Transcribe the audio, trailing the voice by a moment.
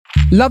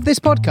Love this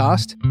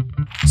podcast?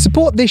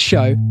 Support this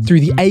show through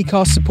the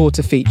Acast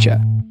supporter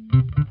feature.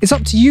 It's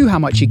up to you how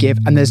much you give,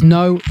 and there's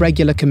no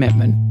regular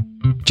commitment.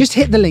 Just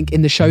hit the link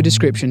in the show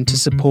description to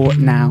support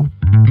now.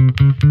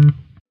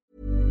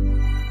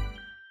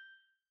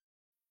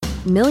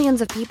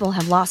 Millions of people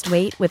have lost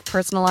weight with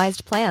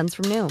personalized plans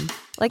from Noom.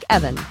 Like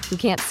Evan, who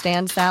can't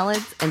stand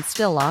salads and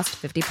still lost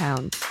 50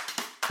 pounds.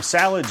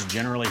 Salads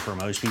generally for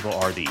most people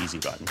are the easy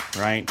button,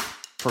 right?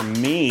 For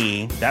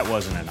me, that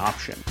wasn't an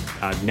option.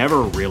 I never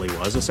really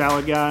was a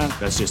salad guy.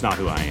 That's just not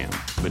who I am.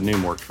 But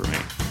Noom worked for me.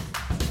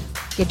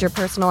 Get your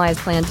personalized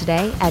plan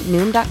today at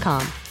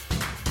Noom.com.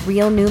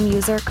 Real Noom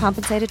user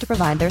compensated to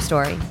provide their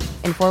story.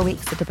 In 4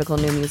 weeks, the typical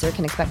Noom user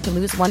can expect to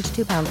lose 1 to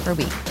 2 pounds per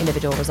week.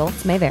 Individual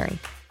results may vary.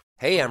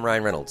 Hey, I'm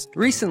Ryan Reynolds.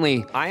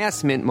 Recently, I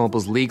asked Mint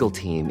Mobile's legal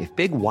team if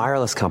big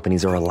wireless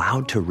companies are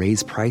allowed to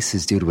raise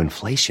prices due to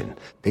inflation.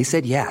 They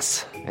said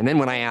yes. And then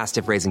when I asked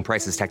if raising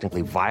prices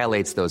technically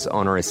violates those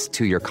onerous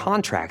 2-year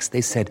contracts, they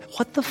said,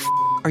 "What the f***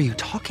 are you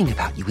talking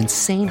about, you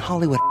insane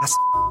Hollywood ass?"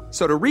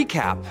 So to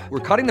recap, we're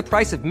cutting the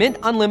price of Mint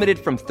Unlimited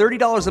from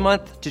 $30 a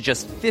month to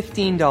just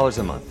 $15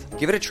 a month.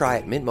 Give it a try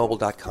at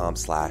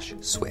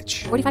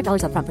mintmobile.com/switch.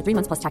 $45 up front for 3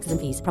 months plus taxes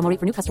and fees. Promo rate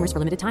for new customers for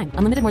limited time.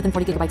 Unlimited more than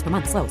 40 gigabytes per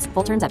month. Slows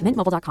full terms at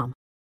mintmobile.com.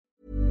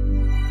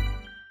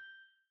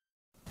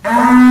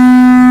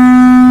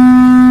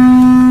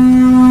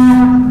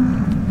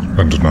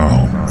 And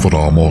now for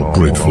our more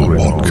grateful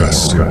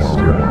podcast.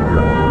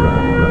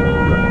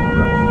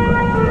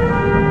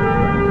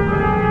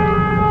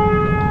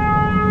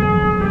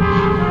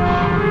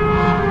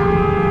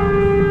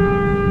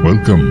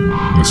 Welcome,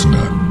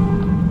 listener.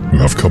 You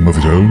have come of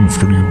your own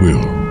free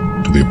will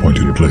to the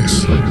appointed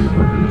place.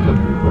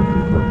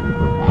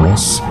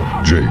 Ross,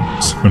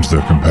 James, and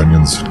their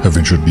companions have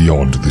ventured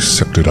beyond this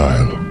sceptred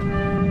isle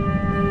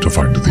to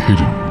find the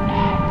hidden,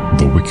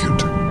 the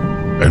wicked,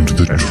 and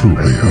the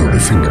truly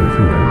horrific.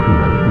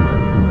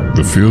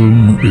 The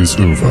film is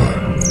over.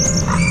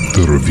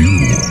 The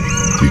review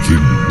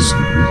begins.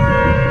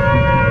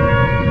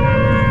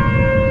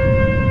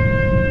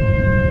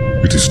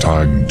 It is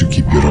time to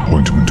keep your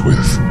appointment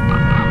with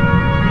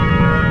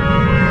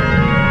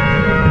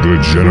the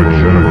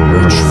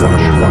General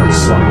Witchfinder,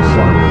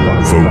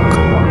 Folk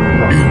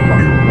in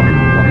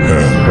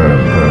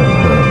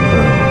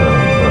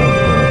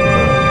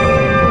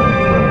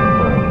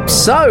Hell.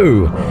 So,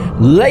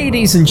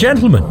 ladies and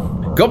gentlemen,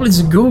 goblins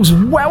and ghouls,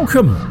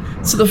 welcome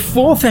to the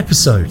 4th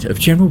episode of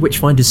General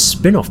Witchfinder's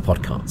spin-off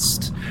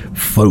podcast,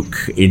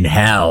 Folk in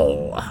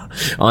Hell.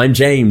 I'm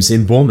James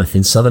in Bournemouth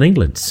in southern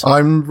England.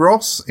 I'm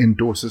Ross in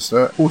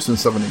Dorchester, also in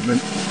southern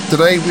England.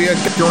 Today we are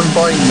joined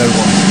by no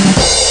one,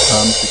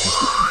 because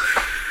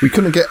we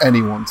couldn't get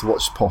anyone to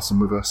watch Possum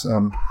with us,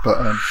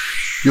 but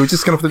you're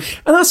just going to have to...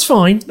 And that's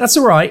fine, that's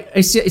all right.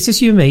 It's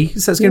just you and me,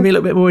 so it's going to be a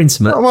little bit more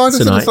intimate well, I just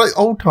tonight. think it's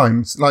like old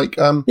times,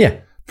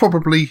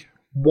 probably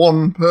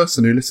one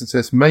person who listens to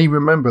this may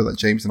remember that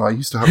James and I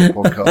used to have a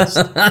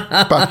podcast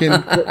back in...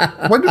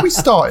 When did we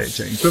start it,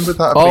 James? When would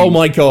that have been? Oh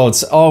my god.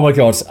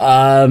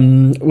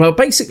 Well,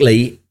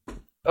 basically...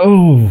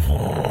 hang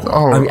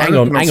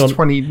on.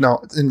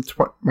 In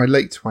my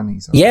late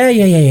 20s.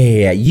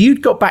 Yeah.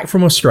 You'd got back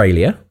from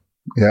Australia.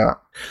 Yeah.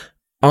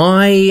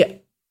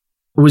 I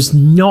was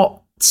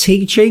not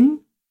teaching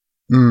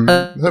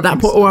at that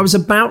point, or I was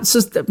about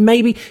to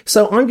maybe.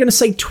 So I'm going to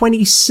say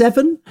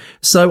 27.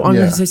 So I'm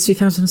going to say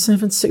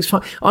 2007,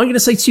 65. I'm going to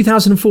say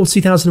 2004,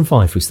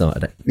 2005 we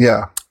started it.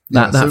 Yeah.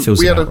 That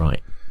feels about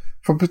right.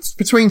 From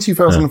between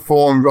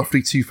 2004 and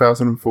roughly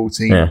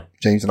 2014,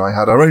 James and I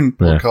had our own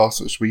podcast,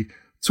 which we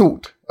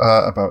talked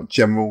about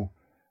general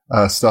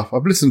stuff.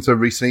 I've listened to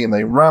recently, and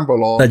they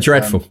ramble on. They're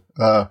dreadful.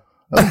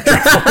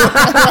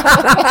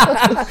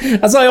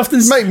 As I often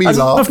make me laugh.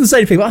 I often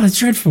say to people, they're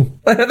dreadful.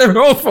 They're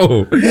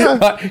awful. Yeah.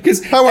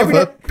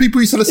 However,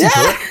 people used to listen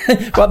to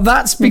it. But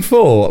that's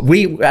before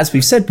as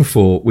we've said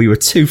before, we were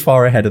too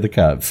far ahead of the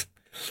curve.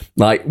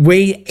 Like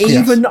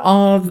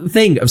our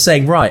thing of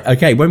saying, right,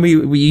 okay, when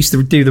we used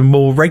to do them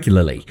more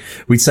regularly,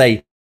 we'd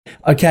say,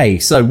 okay,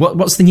 so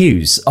what's the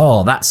news?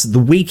 Oh, that's the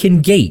Week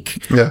in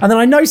Geek. Yeah. And then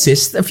I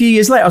noticed a few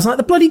years later, I was like,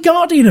 the bloody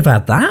Guardian have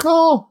had that.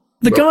 Oh.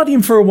 The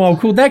Guardian for a while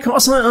called their... I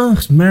was like, oh,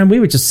 man, we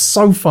were just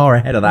so far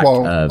ahead of that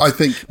curve. I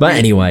think... But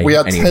we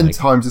had 10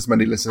 times as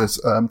many listeners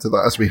to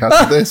that as we had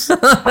to this.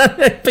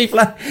 People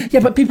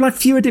had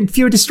fewer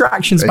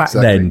distractions back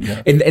then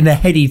in the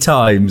heady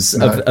times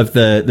of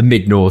the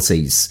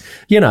mid-noughties.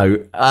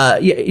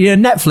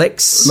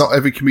 Netflix... Not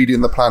every comedian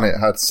on the planet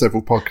had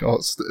several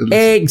podcasts.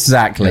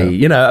 Exactly.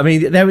 Yeah. I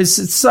mean, there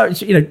was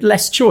such,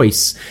 less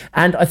choice.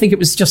 And I think it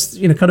was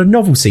just, kind of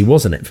novelty,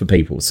 wasn't it, for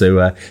people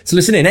to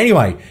listen in.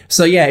 Anyway,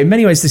 so in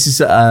many ways, this is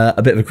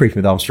a bit of a Creeping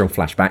with Armstrong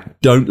flashback.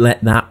 Don't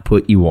let that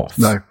put you off.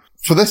 No.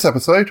 For this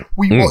episode,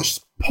 we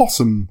watched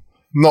Possum,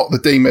 not the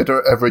Dean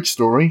Everidge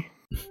story.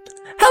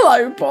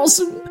 Hello,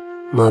 Possum.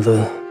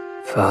 Mother,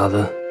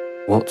 father,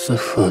 what's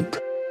afoot?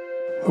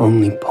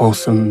 Only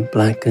Possum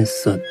black as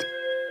soot.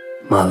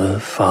 Mother,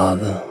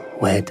 father,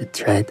 where to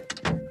tread?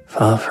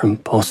 Far from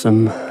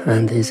Possum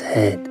and his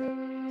head.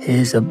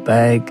 Here's a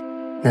bag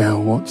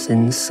Now what's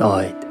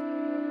inside?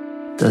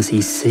 Does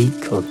he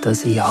seek or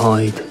does he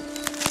hide?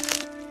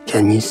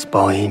 Can you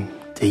spy him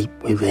deep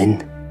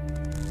within?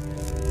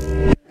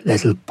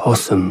 Little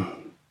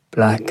possum,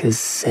 black as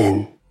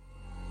sin.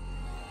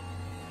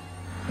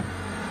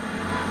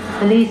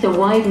 Police are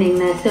widening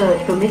their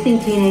search for missing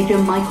teenager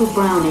Michael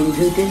Browning,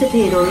 who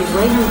disappeared on his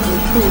way home from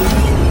school.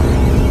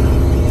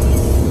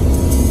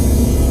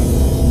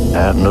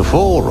 Out in the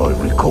fall, I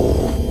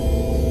recall.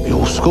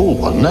 Your school,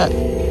 wasn't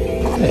it?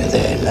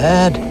 There,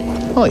 lad.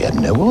 I had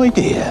no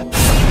idea.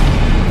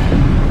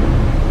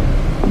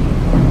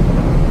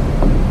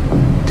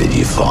 Did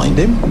you find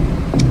him?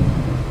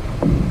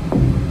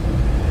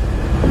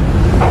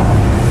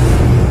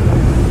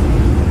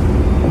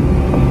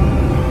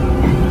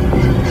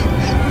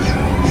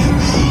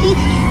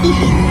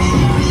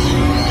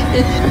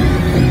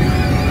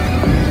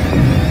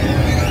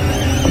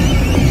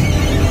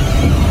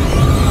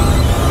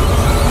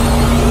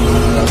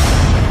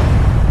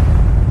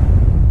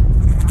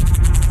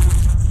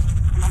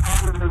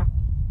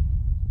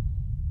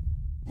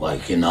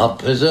 Waking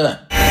up, is it?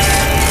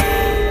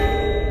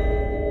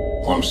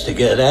 Wants to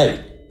get out.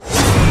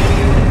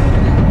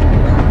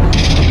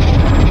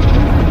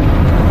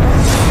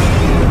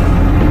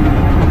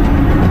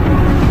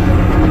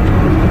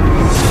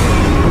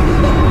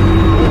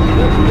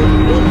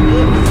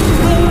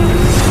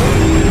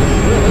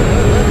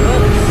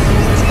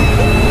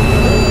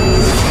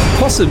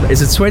 Possum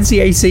is a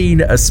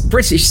 2018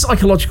 British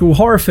psychological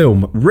horror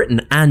film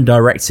written and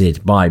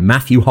directed by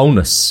Matthew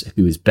Holness,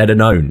 who is better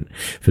known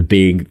for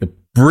being the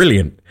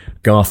brilliant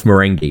Garth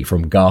Marenghi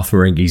from Garth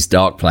Marenghi's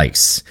Dark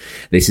Place.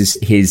 This is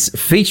his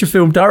feature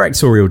film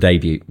directorial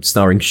debut,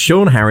 starring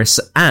Sean Harris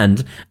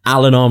and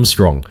Alan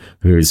Armstrong,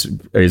 who is,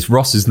 as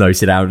Ross has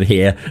noted out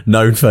here,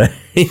 known for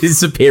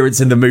his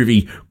appearance in the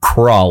movie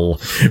Krull,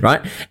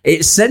 right?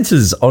 It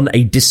centres on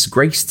a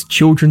disgraced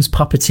children's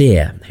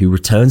puppeteer who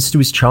returns to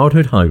his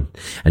childhood home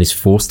and is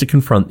forced to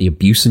confront the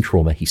abuse and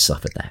trauma he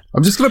suffered there.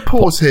 I'm just going to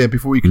pause here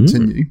before we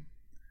continue.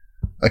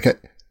 Okay.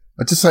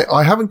 I just say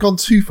I haven't gone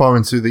too far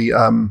into the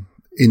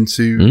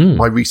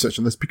my research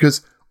on this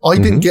because I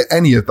didn't get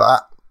any of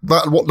that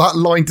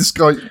line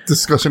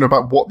discussion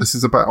about what this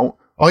is about.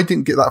 I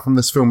didn't get that from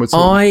this film at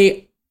all.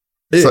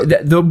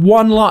 The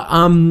one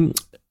line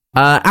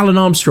Alan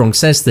Armstrong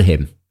says to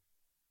him,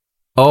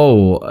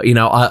 "Oh,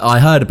 I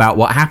heard about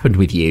what happened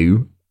with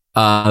you.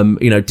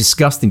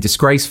 Disgusting,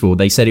 disgraceful.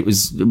 They said it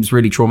was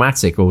really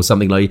traumatic, or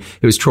something like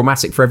it was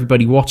traumatic for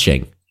everybody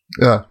watching."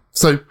 Yeah.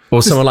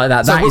 Or something like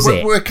that. That is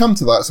it. We'll come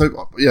to that. So,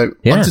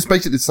 I'm just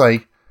basically to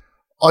say,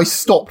 I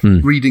stopped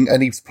reading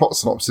any plot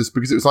synopsis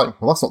because it was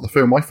like, well, that's not the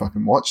film I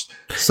fucking watched.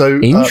 So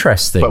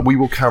interesting. But we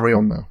will carry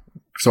on now.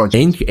 Sorry.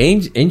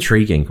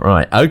 Intriguing.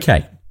 Right.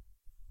 Okay.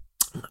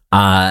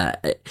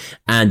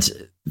 And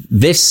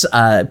this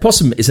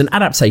Possum is an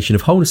adaptation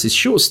of Holness's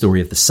short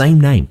story of the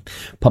same name,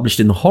 published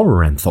in the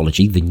horror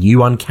anthology The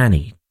New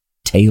Uncanny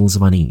Tales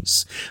of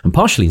Unease, and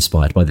partially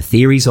inspired by the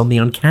theories on the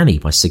uncanny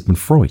by Sigmund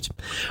Freud.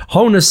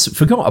 Holness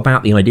forgot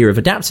about the idea of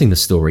adapting the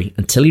story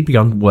until he'd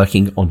begun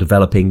working on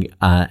developing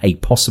a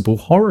possible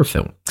horror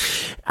film.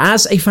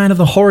 As a fan of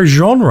the horror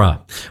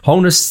genre,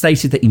 Holness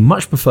stated that he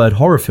much preferred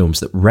horror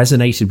films that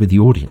resonated with the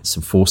audience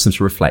and forced them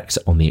to reflect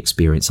on the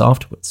experience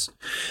afterwards.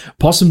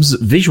 Possum's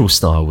visual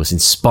style was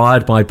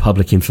inspired by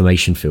public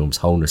information films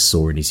Holness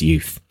saw in his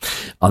youth.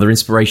 Other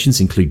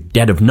inspirations include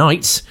Dead of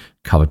Night,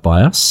 covered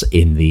by us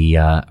in the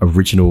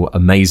original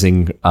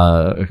amazing,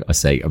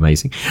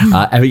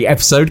 every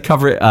episode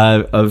cover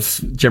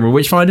of General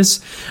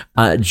Witchfinders,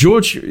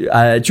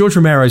 George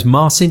Romero's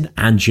Martin,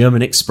 and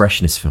German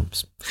expressionist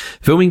films.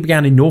 Filming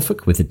began in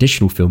Norfolk, with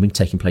additional filming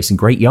taking place in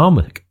Great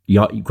Yarmouth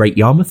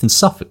and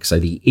Suffolk, so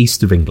the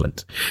east of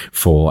England,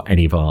 for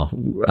any of our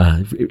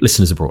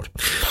listeners abroad.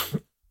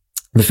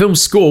 The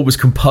film's score was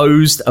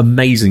composed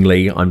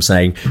amazingly, I'm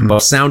saying, by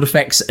sound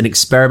effects and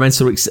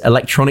experimental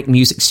electronic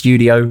music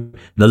studio,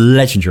 the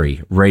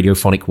legendary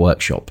Radiophonic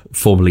Workshop,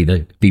 formerly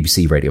the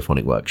BBC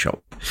Radiophonic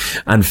Workshop,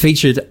 and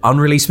featured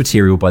unreleased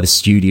material by the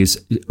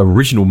studio's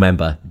original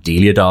member,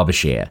 Delia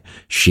Derbyshire,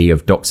 she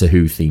of Doctor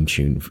Who theme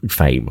tune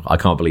fame. I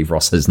can't believe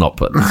Ross has not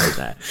put that in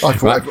there.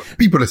 Right?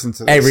 People listen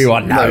to this.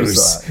 Everyone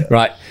knows.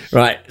 Right.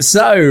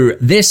 So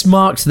this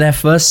marked their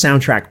first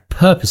soundtrack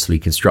purposely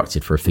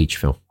constructed for a feature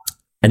film.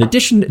 In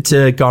addition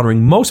to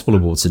garnering multiple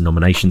awards and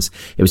nominations,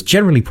 it was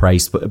generally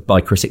praised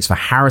by critics for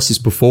Harris's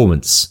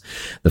performance,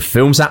 the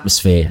film's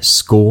atmosphere,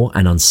 score,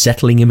 and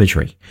unsettling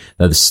imagery,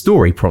 though the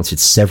story prompted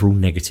several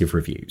negative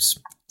reviews.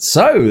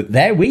 So,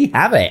 there we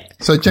have it.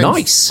 So, James,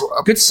 nice.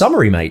 Good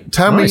summary, mate.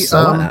 Tell nice. me,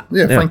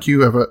 thank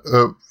you,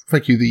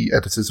 thank you, the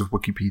editors of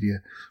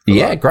Wikipedia.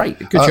 Yeah, great.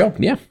 Good job.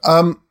 Yeah.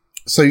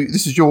 So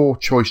this is your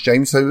choice,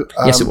 James. So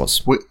yes, it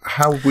was.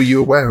 How were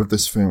you aware of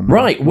this film?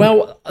 Right.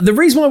 Well, the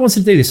reason why I wanted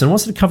to do this, and I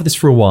wanted to cover this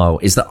for a while,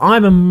 is that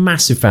I'm a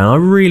massive fan. I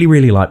really,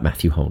 really like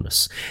Matthew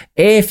Holness.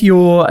 If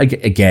you're,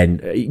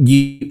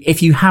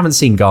 if you haven't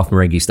seen Garth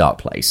Marenghi's Dark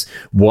Place,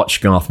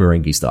 watch Garth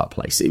Marenghi's Dark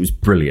Place. It was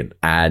brilliant.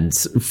 And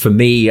for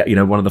me,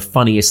 one of the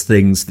funniest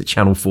things that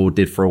Channel 4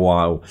 did for a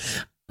while,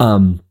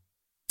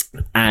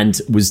 and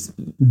was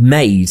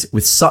made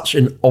with such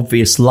an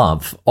obvious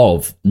love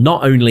of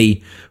not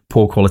only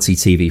poor quality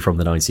TV from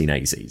the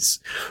 1980s,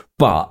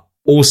 but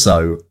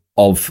also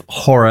of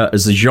horror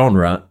as a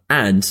genre,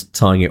 and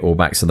tying it all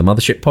back to the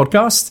Mothership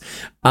podcast,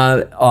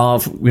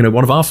 of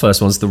one of our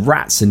first ones, The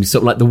Rats, and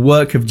sort of like the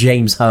work of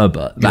James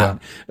Herbert,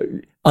 that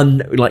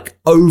like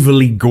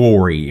overly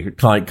gory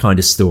kind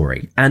of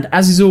story. And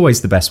as is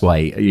always the best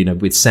way,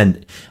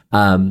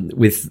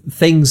 with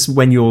things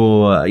when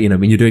you're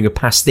doing a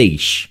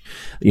pastiche,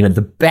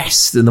 the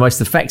best and the most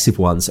effective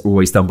ones are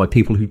always done by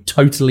people who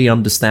totally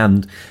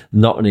understand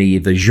not only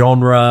the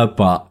genre,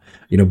 but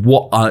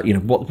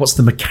what's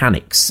the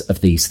mechanics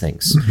of these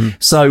things. Mm-hmm.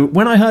 So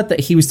when I heard that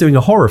he was doing a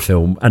horror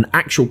film, an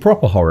actual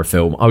proper horror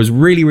film, I was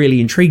really,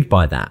 really intrigued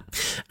by that.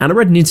 And I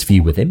read an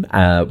interview with him,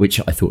 which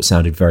I thought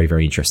sounded very,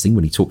 very interesting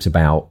when he talked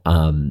about,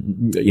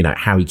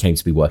 how he came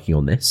to be working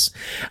on this.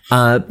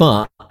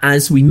 But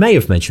as we may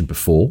have mentioned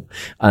before,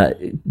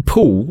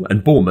 Poole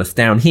and Bournemouth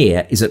down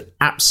here is an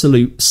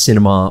absolute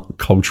cinema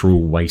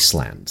cultural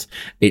wasteland.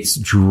 It's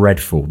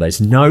dreadful.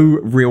 There's no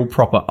real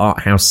proper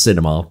art house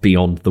cinema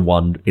beyond the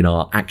one in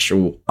our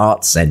actual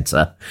art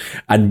centre.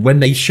 And when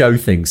they show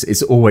things,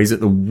 it's always at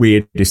the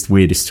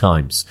weirdest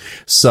times.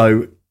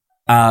 So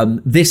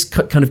this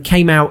kind of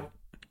came out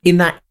in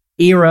that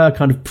era,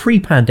 kind of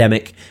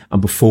pre-pandemic,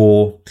 and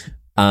before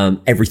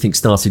everything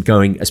started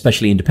going,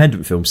 especially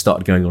independent films,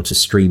 started going onto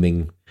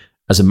streaming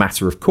as a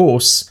matter of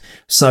course.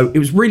 So it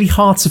was really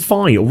hard to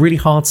find or really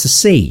hard to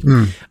see.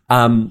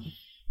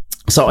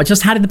 So I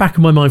just had in the back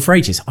of my mind for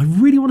ages, I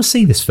really want to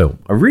see this film.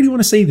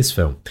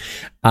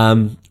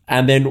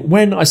 And then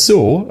when I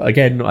saw,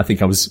 again, I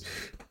think I was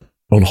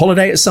on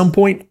holiday at some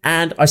point,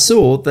 and I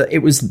saw that it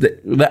was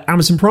that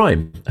Amazon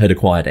Prime had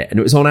acquired it, and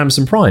it was on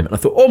Amazon Prime. And I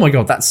thought, oh my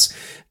God, that's,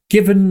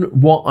 given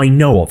what I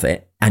know of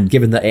it, and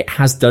given that it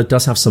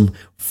does have some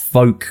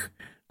folk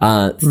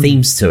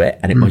themes to it,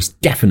 and it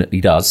most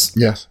definitely does.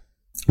 Yes.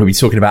 We'll be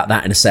talking about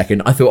that in a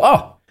second. I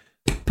thought,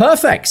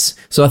 perfect.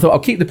 So I thought I'll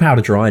keep the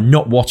powder dry and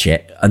not watch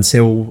it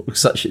until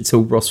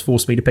Ross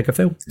forced me to pick a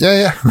film.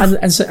 Yeah.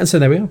 And so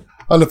there we are.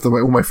 I love the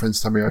way all my friends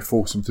tell me I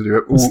force them to do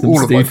it.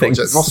 All of my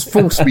projects. Ross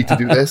forced me to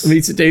do this.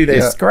 Me to do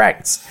this,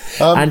 correct.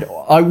 And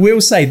I will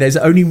say there's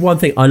only one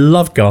thing. I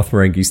love Garth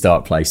Marenghi's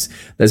Dark Place.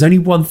 There's only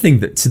one thing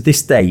that to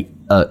this day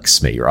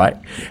irks me, right?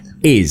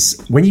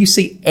 Is when you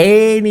see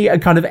any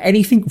kind of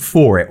anything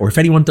for it, or if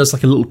anyone does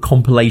like a little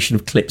compilation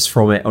of clips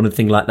from it or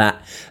anything like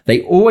that,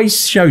 they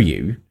always show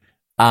you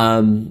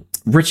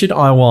Richard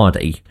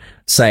Ayoade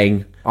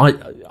saying,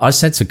 I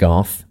said to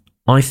Garth,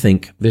 I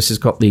think this has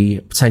got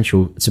the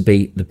potential to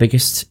be the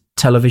biggest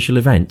televisual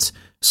event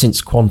since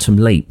Quantum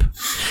Leap.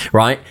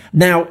 Right?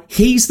 Now,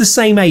 he's the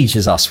same age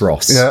as us,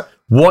 Ross. Yeah.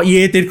 What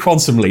year did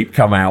Quantum Leap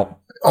come out?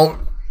 Oh,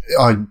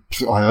 I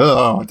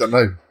don't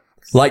know.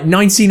 Like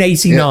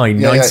 1989,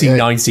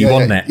 1990,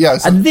 wasn't it? Yeah.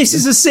 And this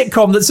is a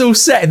sitcom that's all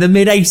set in the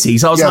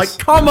mid-80s. I was like,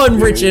 come on,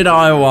 Richard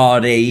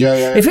Ayoade.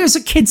 Yeah. If it was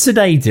a kid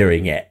today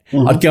doing it,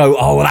 I'd go,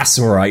 oh, well, that's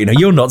all right.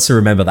 You're not to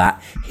remember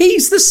that.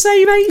 He's the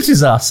same age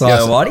as us,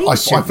 Ayoade.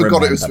 I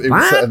forgot it was set in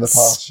the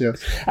past,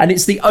 yes. And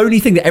it's the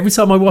only thing that every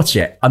time I watch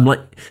it, I'm like,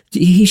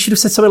 he should have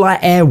said something like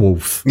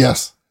Airwolf.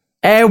 Yes.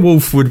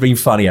 Airwolf would have been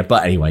funnier.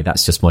 But anyway,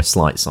 that's just my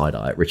slight side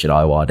eye at Richard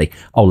Ayoade.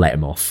 I'll let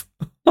him off.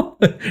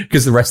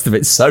 Because the rest of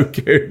it's so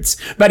good.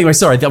 But anyway,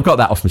 sorry, I've got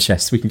that off my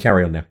chest. We can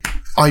carry on now.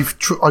 I've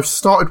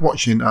started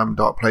watching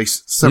Dark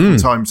Place several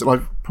times, and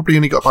I've probably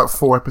only got about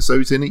 4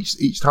 episodes in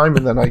each time,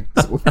 and then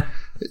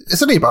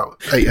it's only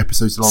about 8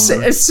 episodes long. 6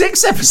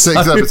 episodes. 6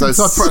 episodes.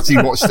 I've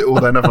practically watched it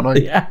all then, haven't I?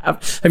 Yeah.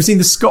 Have you seen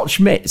the Scotch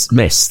Mist?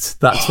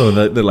 That's one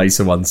of the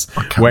later ones.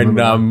 When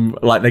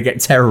like they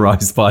get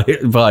terrorised by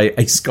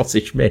a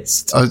Scottish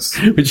mist,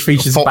 which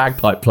features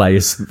bagpipe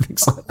players and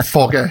things like that.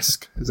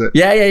 Fog-esque, is it?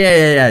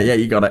 Yeah.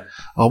 You got it.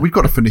 Oh, we've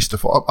got to finish the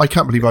fog. I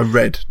can't believe I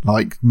read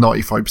like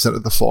 95%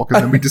 of the fog,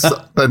 and then we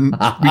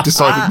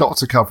decided not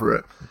to cover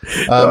it.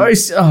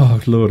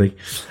 Oh lordy!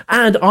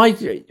 And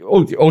I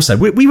also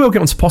we will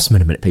get on to Possum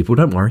in a minute, people.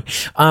 Don't worry.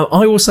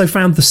 I also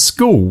found The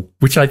School,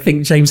 which I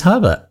think James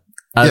Herbert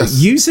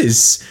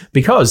uses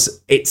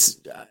because it's.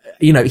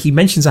 He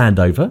mentions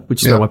Andover,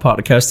 which is where my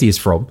partner Kirsty is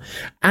from.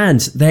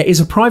 And there is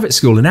a private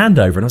school in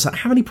Andover. And I was like,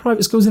 how many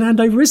private schools in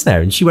Andover is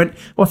there? And she went,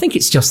 well, I think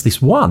it's just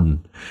this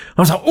one.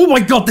 I was like, oh my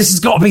God, this has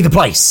got to be the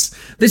place.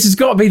 This has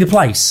got to be the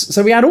place.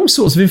 So we had all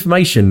sorts of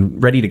information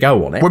ready to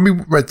go on it. When we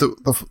read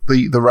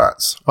the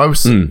Rats, I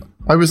was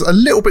a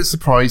little bit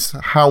surprised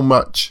how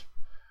much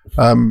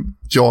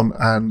John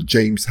and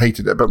James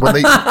hated it, but when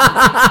they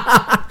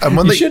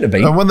should have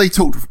been. And when they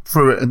talked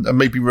through it and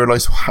made me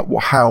realise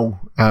how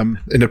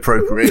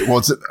inappropriate it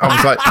was, I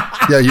was like,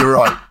 yeah, you're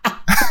right.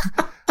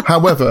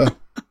 However,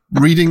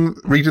 reading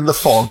The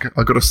Fog,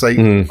 I've got to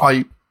say,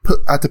 I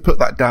had to put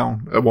that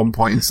down at one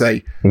point and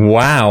say,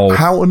 wow,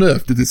 how on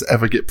earth did this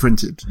ever get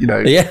printed? There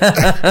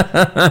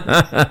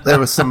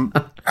was some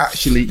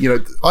actually,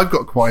 I've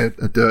got quite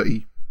a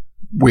dirty,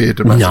 weird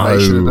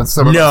imagination, and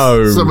some of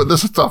the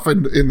stuff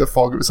in The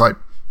Fog, it was like,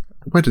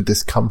 where did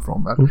this come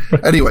from, man?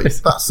 Anyway,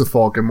 that's The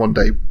Fog, and one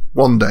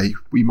day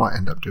we might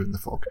end up doing The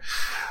Fog.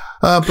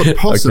 But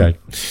Possum. Okay.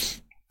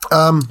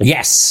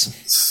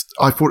 Yes.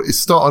 I thought it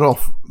started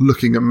off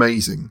looking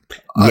amazing.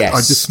 Yes. I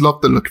just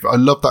love the look of it. I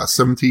love that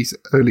 70s,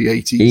 early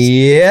 80s.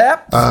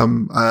 Yep.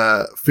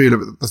 Feel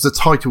of it. The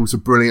titles are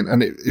brilliant,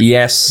 and it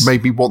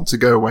made me want to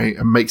go away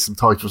and make some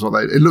titles like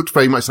that. It looked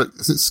very much like,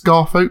 is it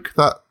Scarfolk?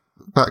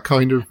 That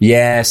kind of.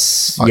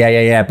 Yes.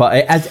 Yeah. But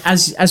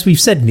as we've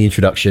said in the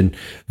introduction,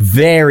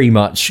 very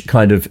much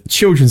kind of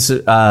children's,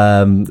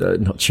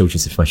 not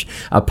children's information,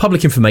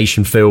 public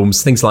information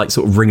films, things like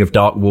sort of Ring of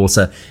Dark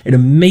Water. It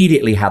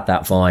immediately had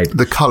that vibe.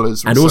 The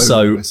colours were and so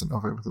also, reminiscent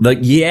of it.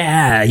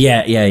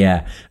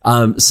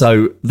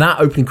 So that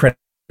opening credit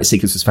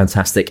sequence was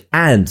fantastic.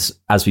 And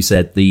as we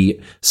said,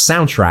 the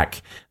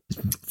soundtrack,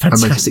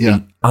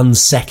 fantastically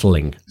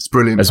unsettling. It's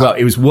brilliant. As well.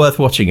 It was worth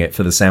watching it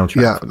for the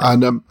soundtrack. Yeah.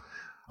 And,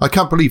 I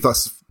can't believe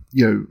that's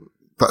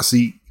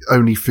the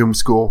only film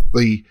score.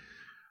 I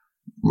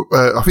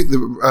think the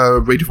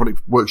Radiophonic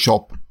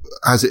Workshop,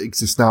 as it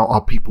exists now,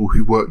 are people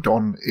who worked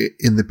on it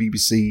in the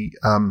BBC.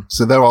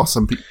 So there are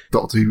some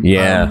Doctor Who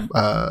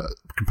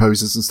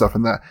composers and stuff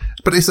in there.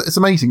 But it's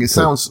amazing. It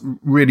sounds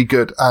really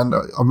good, and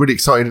I'm really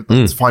excited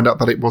to find out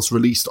that it was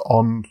released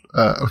on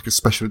like a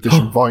special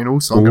edition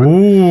vinyl. So I'm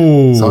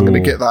gonna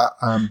get that.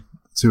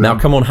 Now,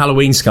 come on,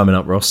 Halloween's coming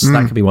up, Ross.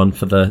 That could be one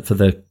for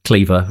the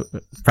Cleaver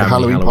family. The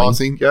Halloween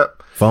party,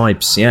 yep.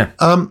 Vibes, yeah.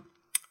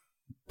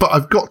 But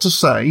I've got to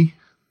say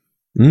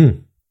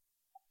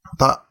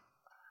that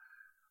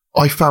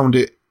I found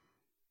it.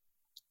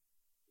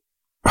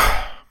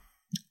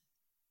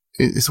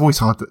 It's always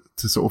hard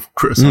to sort of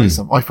criticize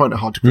them. I find it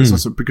hard to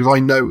criticize them because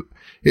I know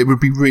it would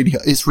be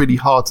it's really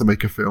hard to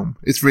make a film.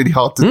 It's really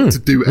hard to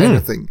do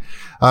anything.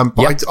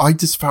 But I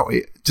just felt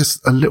it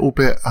just a little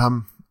bit,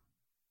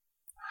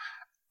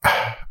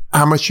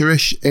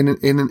 amateurish in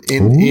its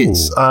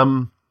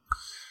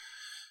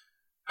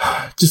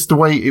just the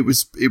way it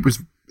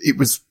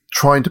was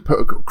trying to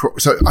put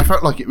so I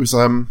felt like it was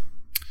the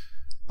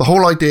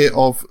whole idea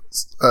of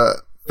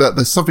that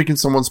there's something in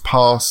someone's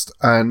past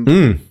and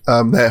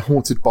they're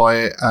haunted by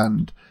it,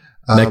 and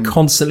they're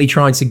constantly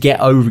trying to get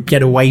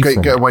away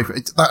from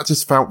it. That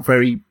just felt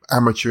very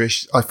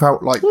amateurish. I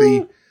felt like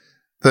the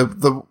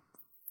at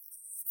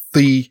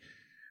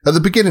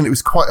the beginning it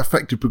was quite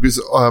effective because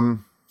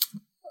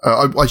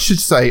I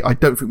should say I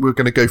don't think we're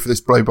going to go for this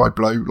blow by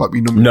blow like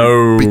we normally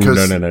do.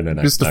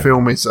 Because the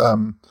film is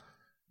the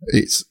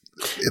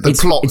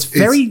plot is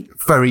very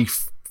very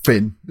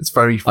thin. It's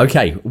very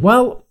okay.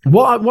 Well,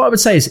 what I would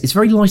say is it's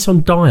very light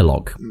on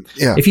dialogue.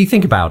 Yeah. If you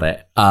think about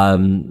it,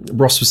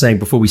 Ross was saying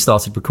before we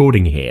started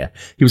recording here,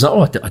 he was like,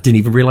 "Oh, I didn't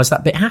even realize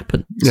that bit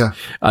happened." Yeah,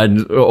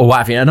 or what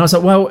have you. And I was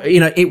like, "Well,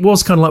 it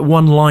was kind of like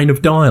one line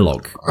of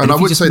dialogue." And I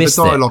would say the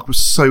dialogue was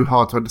so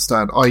hard to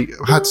understand. I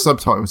had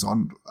subtitles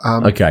on.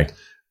 Okay.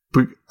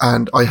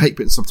 And I hate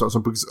putting subtitles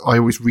on because I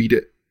always read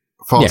it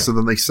faster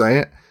than they say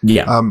it.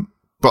 Yeah.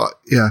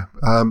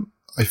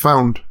 I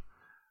found,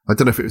 I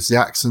don't know if it was the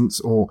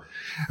accents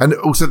and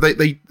also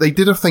they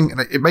did a thing,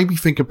 and it made me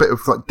think a bit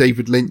of like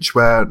David Lynch,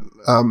 where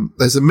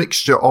there's a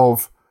mixture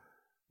of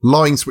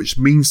lines which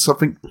mean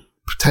something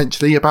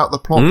potentially about the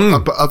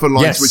plot, but other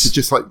lines which are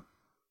just like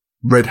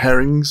red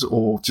herrings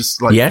or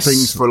just like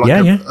things for like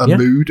a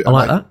mood. I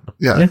like that.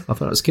 Yeah. I thought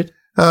that was good.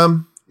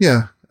 But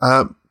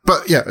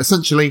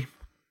essentially,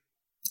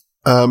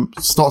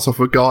 starts off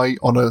with a guy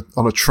on a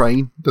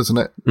train, doesn't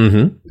it?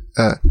 Mm-hmm.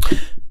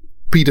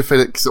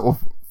 Paedophilic sort of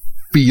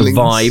feelings.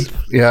 Vibe.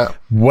 Yeah.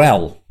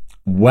 Well,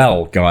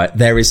 Guy,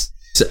 there is,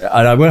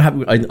 and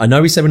I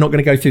know we said we're not going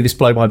to go through this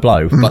blow by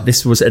blow, but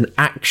this was an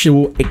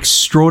actual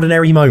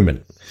extraordinary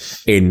moment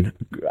in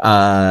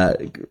General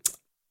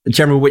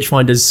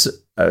Witchfinder's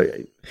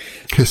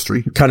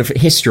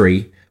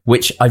history,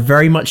 which I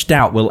very much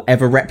doubt will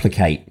ever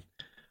replicate.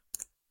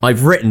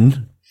 I've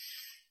written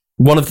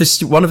one of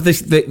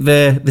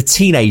the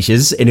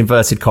teenagers in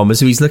inverted commas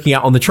who he's looking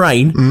at on the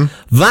train.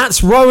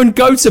 That's Rowan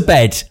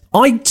Gotobed.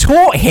 I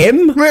taught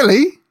him.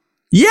 Really?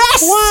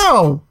 Yes.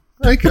 Wow.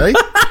 Okay.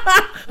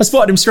 I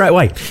spotted him straight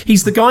away.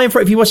 He's the guy in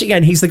front. If you watch it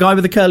again, he's the guy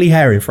with the curly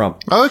hair in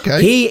front.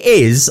 Okay. He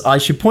is. I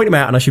should point him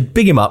out and I should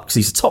big him up because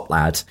he's a top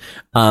lad.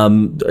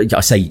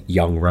 I say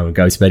young Rowan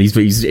Gotobed.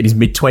 He's in his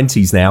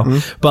mid-20s now,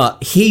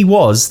 but he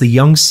was the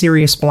young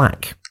Sirius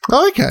Black.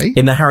 Okay.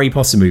 In the Harry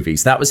Potter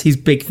movies. That was his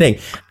big thing.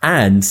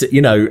 And,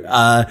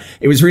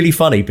 it was really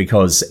funny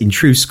because in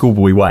true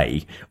schoolboy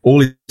way, all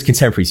his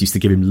contemporaries used to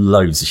give him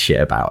loads of shit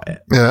about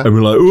it. Yeah. And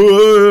we're like, are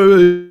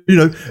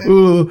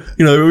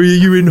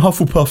you in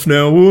Hufflepuff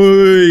now?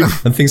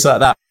 And things like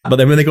that. But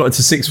then when they got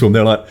into sixth form,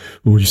 they're like,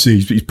 "Oh, you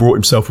see, he's brought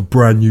himself a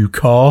brand new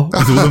car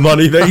with all the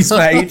money that he's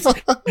made."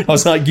 I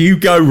was like, "You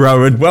go,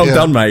 Rowan. Well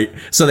done, mate."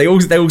 So they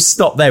all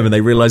stopped there when they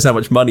realised how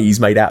much money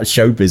he's made out of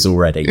showbiz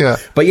already. Yeah.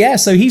 But yeah,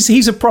 so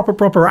he's a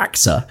proper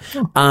actor.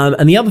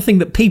 And the other thing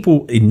that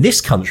people in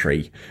this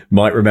country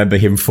might remember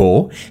him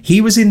for,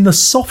 he was in the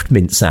Soft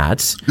Mints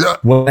ad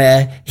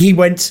where he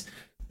went,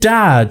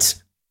 "Dad,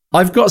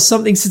 I've got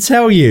something to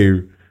tell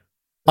you."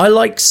 I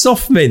like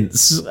soft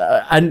mints.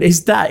 And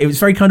his dad, it was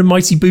very kind of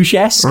Mighty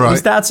Boosh-esque. Right.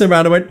 His dad turned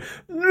around and went,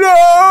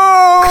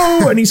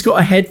 no! And he's got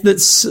a head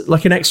that's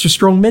like an extra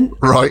strong mint.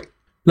 Right.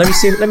 Let me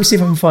see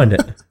if I can find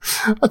it.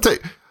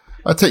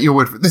 I take your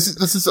word for it.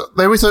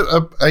 There is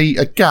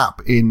a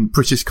gap in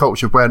British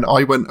culture when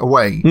I went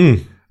away.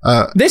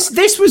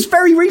 This was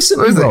very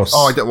recently, Ross.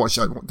 Oh, I don't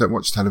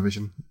watch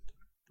television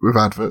with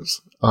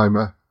adverts. I'm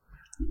a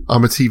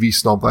TV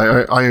snob.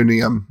 I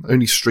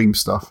only stream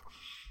stuff.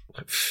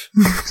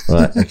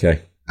 Right,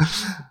 okay.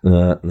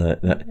 No.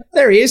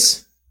 There he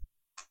is.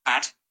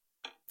 Dad?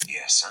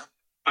 Yes, sir?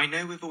 I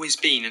know we've always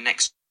been an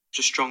extra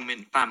strong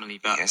mint family,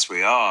 but... Yes,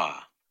 we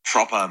are.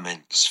 Proper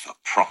mints for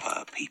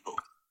proper people.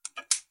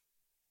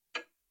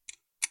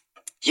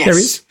 Yes. There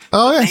he is.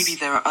 Oh, yes. Maybe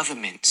there are other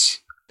mints.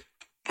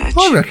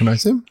 I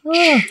recognise him.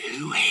 Oh.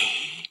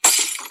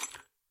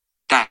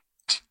 Dad,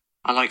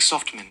 I like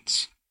soft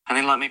mints. And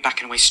they like me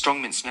backing away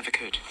strong mints never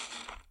could.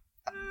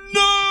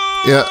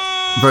 Yeah,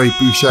 very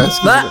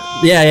Boucher-esque.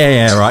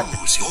 Yeah, right.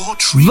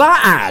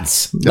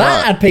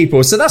 That ad,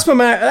 people. So that's my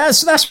man.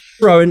 That's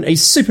Rowan.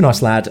 He's a super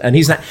nice lad, and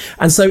he's that.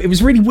 And so it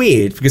was really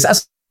weird because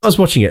as I was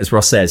watching it, as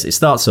Ross says, it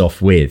starts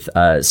off with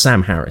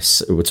Sam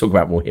Harris, who we'll talk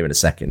about more here in a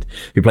second,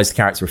 who plays the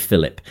character of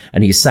Philip.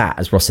 And he's sat,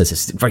 as Ross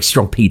says, a very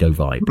strong pedo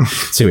vibe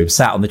to him,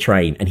 sat on the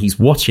train, and he's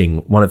watching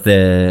one of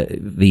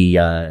we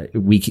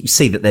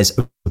see that there's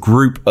a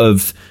group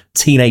of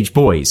teenage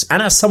boys.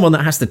 And as someone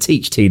that has to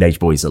teach teenage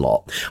boys a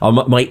lot,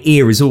 my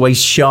ear is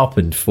always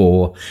sharpened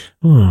for,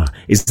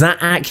 is that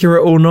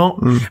accurate or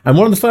not? And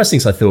one of the first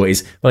things I thought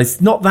is, well,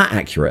 it's not that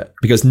accurate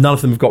because none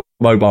of them have got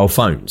mobile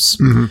phones.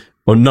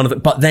 Or none of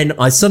it. But then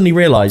I suddenly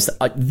realised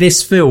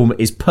this film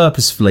is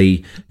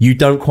purposefully, you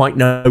don't quite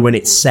know when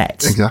it's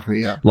set.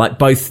 Exactly, yeah. Like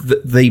both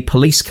the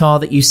police car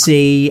that you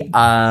see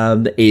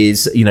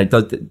is,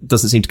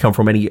 doesn't seem to come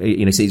from any,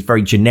 it's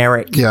very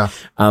generic. Yeah.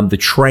 The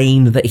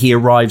train that he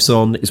arrives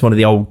on is one of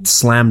the old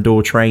slam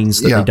door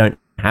trains that they don't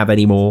have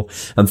anymore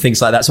and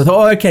things like that. So I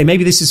thought, okay,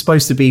 maybe this is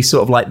supposed to be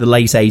sort of like the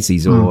late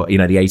 80s or,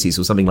 the 80s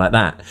or something like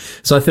that.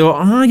 So I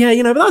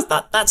thought,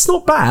 but that's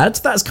not bad.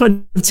 That's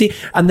kind of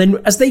and then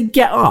as they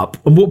get up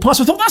and walk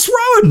past, I thought, that's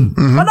Rowan.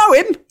 I know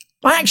him.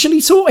 I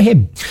actually taught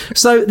him.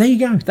 So there you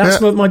go.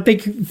 That's my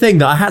big thing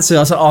that I had to. I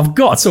was like, I've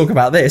got to talk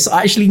about this.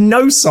 I actually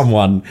know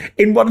someone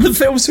in one of the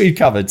films we've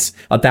covered.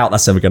 I doubt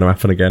that's ever going to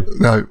happen again.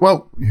 No.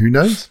 Well, who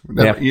knows?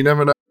 You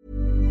never know.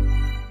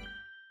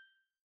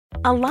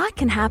 A lot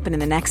can happen in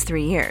the next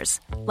 3 years.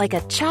 Like a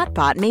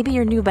chatbot may be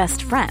your new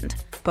best friend.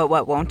 But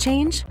what won't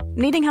change?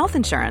 Needing health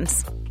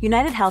insurance.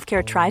 United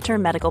Healthcare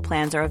Tri-Term Medical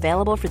Plans are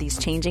available for these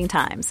changing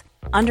times.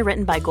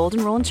 Underwritten by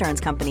Golden Rule Insurance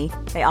Company,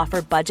 they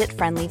offer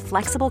budget-friendly,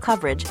 flexible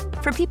coverage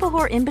for people who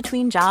are in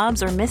between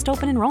jobs or missed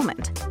open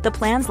enrollment. The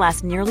plans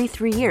last nearly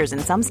 3 years in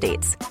some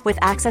states, with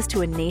access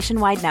to a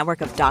nationwide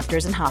network of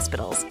doctors and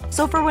hospitals.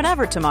 So for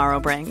whatever tomorrow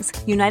brings,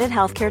 United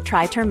Healthcare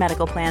Tri-Term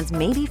Medical Plans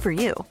may be for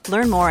you.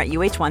 Learn more at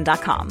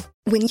uh1.com.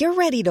 When you're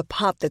ready to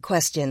pop the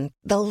question,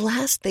 the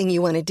last thing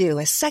you want to do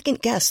is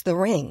second-guess the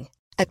ring.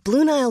 At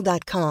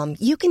BlueNile.com,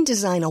 you can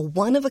design a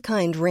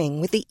one-of-a-kind ring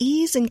with the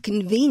ease and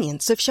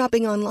convenience of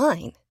shopping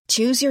online.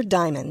 Choose your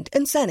diamond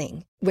and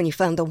setting. When you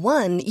find the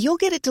one, you'll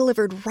get it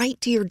delivered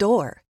right to your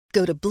door.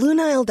 Go to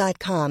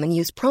BlueNile.com and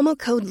use promo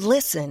code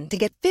LISTEN to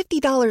get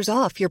 $50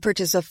 off your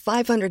purchase of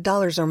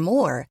 $500 or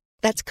more.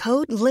 That's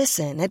code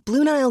LISTEN at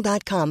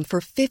BlueNile.com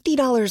for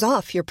 $50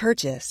 off your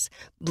purchase.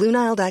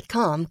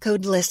 BlueNile.com,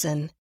 code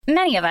LISTEN.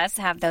 Many of us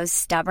have those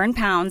stubborn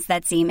pounds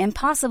that seem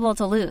impossible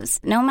to lose,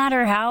 no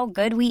matter how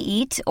good we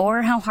eat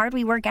or how hard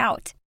we work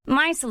out.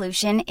 My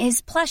solution is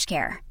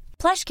PlushCare.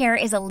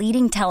 PlushCare is a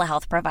leading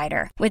telehealth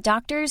provider with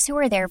doctors who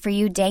are there for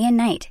you day and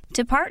night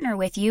to partner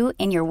with you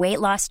in your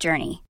weight loss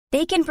journey.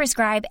 They can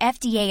prescribe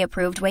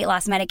FDA-approved weight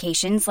loss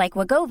medications like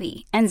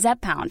Wegovy and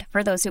Zepbound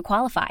for those who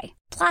qualify.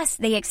 Plus,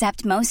 they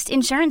accept most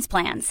insurance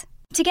plans.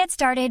 To get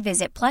started,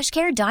 visit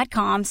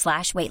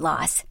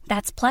plushcare.com/weightloss.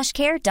 That's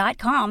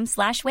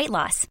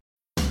plushcare.com/weightloss.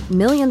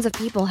 Millions of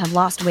people have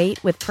lost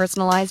weight with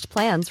personalized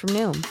plans from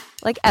Noom.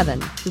 Like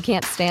Evan, who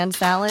can't stand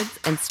salads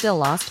and still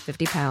lost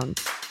 50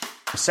 pounds.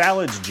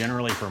 Salads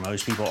generally for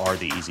most people are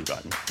the easy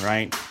button,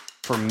 right?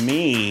 For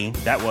me,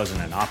 that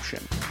wasn't an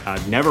option. I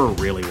never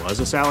really was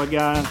a salad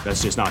guy.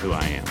 That's just not who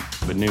I am.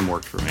 But Noom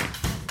worked for me.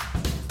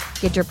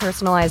 Get your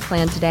personalized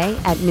plan today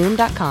at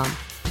Noom.com.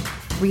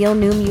 Real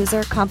Noom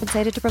user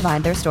compensated to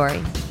provide their story.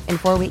 In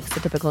 4 weeks, the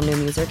typical Noom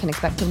user can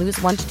expect to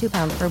lose 1 to 2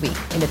 pounds per week.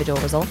 Individual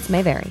results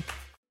may vary.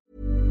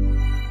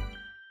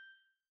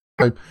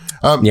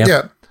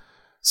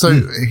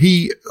 So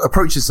he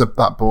approaches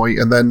that boy,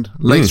 and then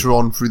later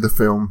on through the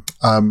film,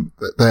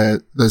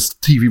 there's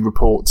TV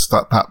reports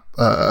that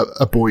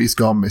a boy is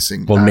gone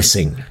missing.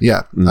 Missing.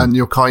 Yeah. And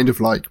you're kind of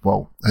like,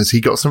 well, has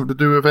he got something to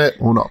do with it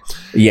or not?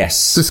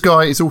 Yes. This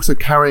guy is also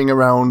carrying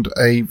around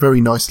a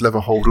very nice leather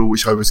holder,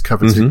 which I was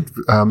coveting.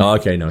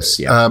 Okay, nice.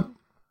 Yeah.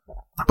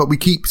 But we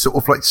keep sort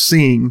of like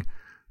seeing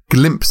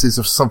glimpses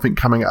of something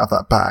coming out of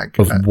that bag.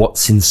 Of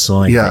what's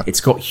inside it.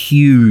 It's got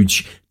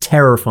huge,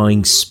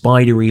 terrifying,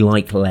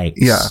 spidery-like legs.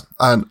 Yeah.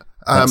 And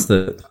that's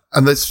the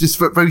And there's just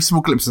very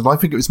small glimpses. And I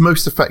think it was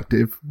most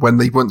effective when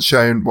they weren't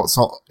showing what's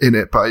not in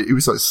it, but it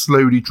was like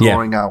slowly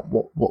drawing out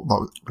what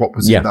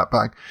was in that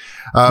bag.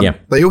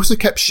 They also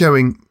kept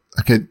showing,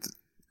 okay,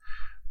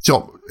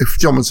 John, if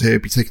John was here,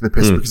 he'd be taking the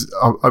piss because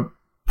I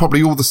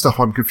probably all the stuff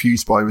I'm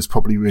confused by was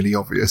probably really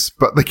obvious,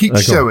 but they keep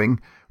showing,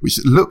 which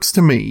looks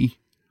to me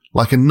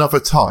like another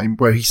time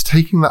where he's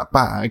taking that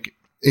bag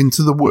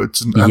into the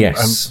woods and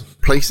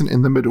placing it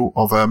in the middle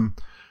of, a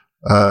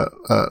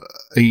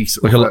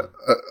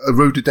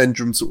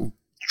rhododendron sort of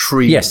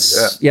tree.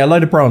 Yes. A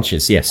load of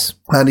branches. Yes.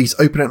 And he's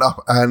opening it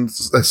up and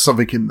there's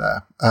something in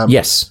there.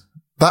 Yes.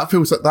 That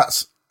feels like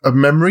that's a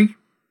memory.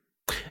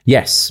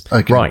 Yes.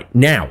 Okay. Right.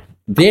 Now,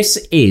 this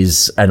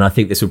is, and I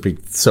think this will be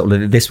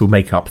this will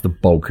make up the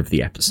bulk of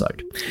the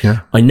episode. Yeah.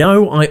 I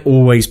know I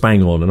always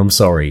bang on, and I'm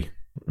sorry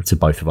to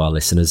both of our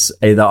listeners,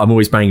 that I'm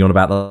always banging on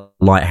about the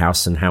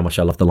lighthouse and how much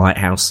I love the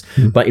lighthouse.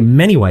 But in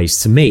many ways,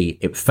 to me,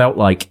 it felt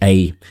like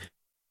a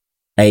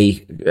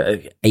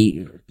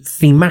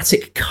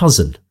thematic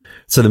cousin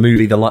to the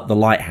movie The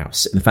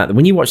Lighthouse, in the fact that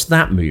when you watch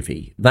that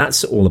movie,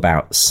 that's all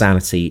about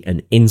sanity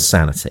and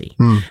insanity,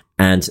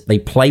 and they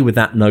play with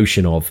that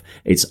notion of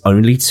it's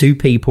only two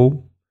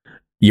people.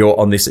 You're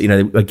on this,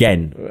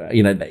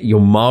 you're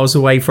miles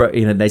away from,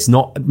 there's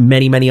not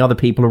many other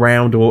people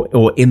around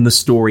or in the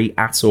story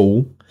at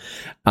all.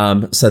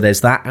 So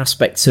there's that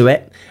aspect to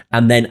it,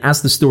 and then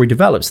as the story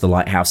develops, The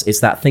Lighthouse,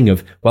 it's that thing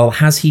of, well,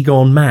 has he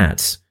gone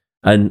mad?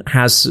 And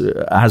has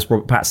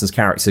Robert Pattinson's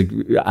character,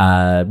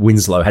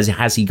 Winslow,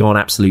 has he gone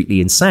absolutely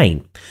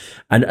insane?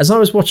 And as I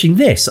was watching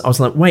this, I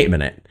was like, wait a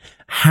minute,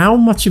 how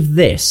much of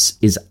this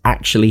is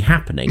actually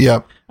happening?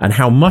 Yeah. And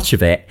how much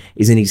of it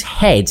is in his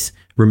head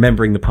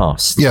remembering the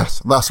past? Yes,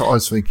 that's what I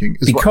was thinking.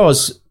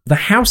 Because the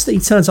house that he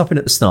turns up in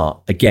at the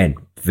start, again,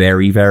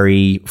 very,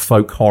 very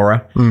folk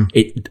horror.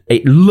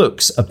 It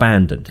looks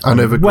abandoned.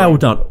 Well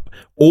done.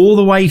 All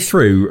the way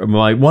through,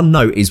 my one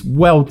note is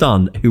well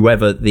done,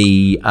 whoever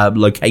the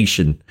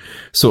location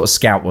sort of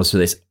scout was for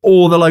this.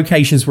 All the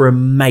locations were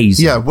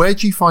amazing. Yeah, where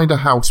do you find a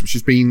house which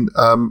has been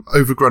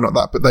overgrown like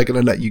that, but they're going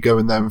to let you go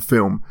in there and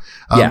film?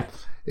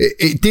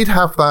 It did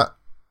have that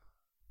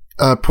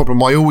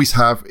problem I always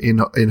have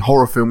in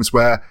horror films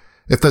where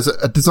if there's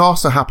a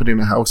disaster happened in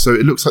a house, so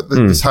it looks like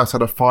this house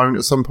had a fire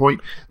at some point.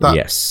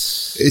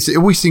 It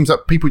always seems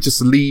that people just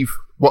leave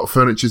what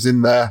furniture's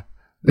in there.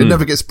 It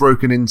never gets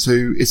broken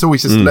into. It's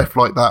always just left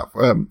like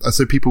that,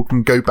 so people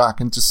can go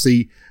back and just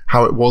see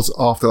how it was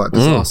after that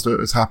disaster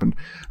has happened.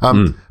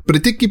 But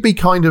it did give me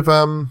kind of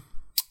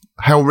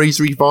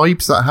Hellraiser-y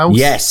vibes, that house.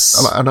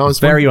 Yes, and I was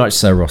very much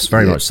so, Ross.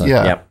 Very much so.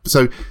 Yeah. Yep.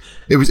 So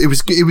it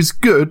was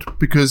good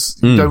because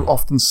you don't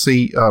often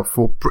see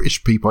for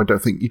British people. I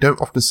don't think you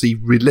don't often see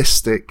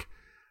realistic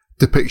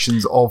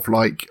depictions of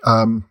like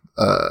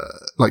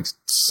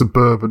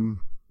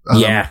suburban.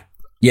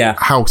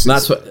 Houses.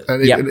 That's what,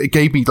 and it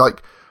gave me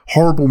like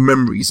horrible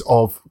memories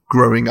of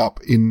growing up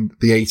in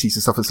the 80s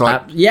and stuff. It's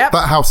like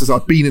that house is.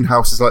 I've been in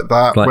houses like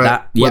that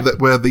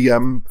where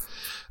the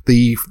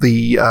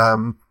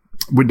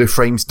window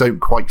frames don't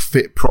quite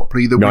fit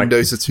properly. The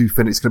windows are too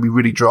thin. It's going to be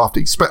really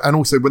drafty. And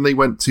also when they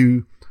went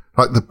to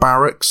like the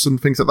barracks and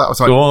things like that, I was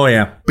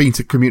like, been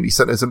to community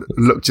centres and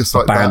looked just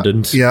like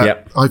abandoned.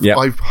 That.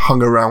 I've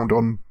hung around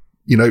on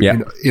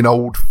in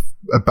old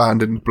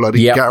abandoned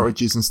bloody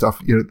garages and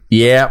stuff.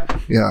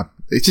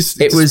 It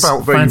was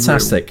felt very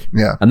fantastic.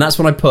 Real. Yeah, and that's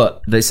what I put.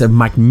 There's a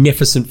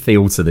magnificent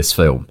feel to this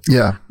film.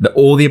 Yeah,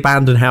 all the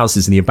abandoned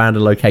houses and the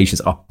abandoned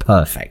locations are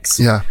perfect.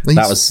 Yeah,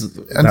 there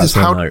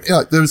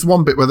was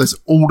one bit where there's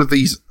all of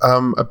these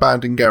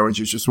abandoned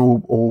garages just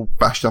all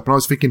bashed up, and I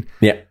was thinking,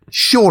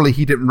 surely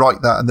he didn't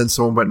write that, and then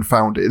someone went and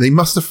found it. They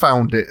must have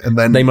found it, and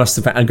then they must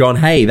have and gone,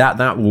 hey,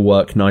 that will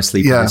work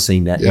nicely for the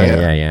scene. That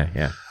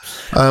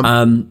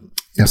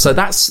So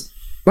that's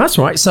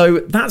right. So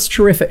that's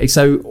terrific.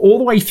 So all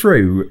the way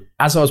through,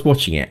 as I was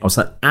watching it, I was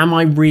like, am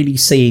I really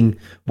seeing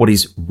what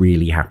is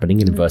really happening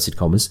in inverted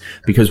commas?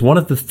 Because one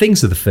of the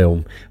things of the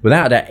film,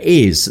 without a doubt,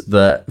 is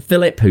that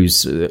Philip,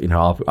 who's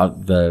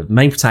the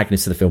main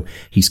protagonist of the film,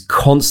 he's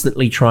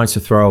constantly trying to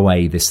throw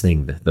away this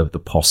thing, the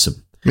possum.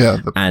 Yeah.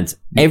 And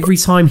every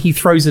time he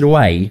throws it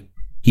away,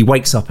 he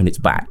wakes up and it's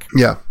back.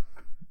 Yeah.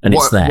 And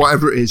it's there.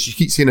 Whatever it is, you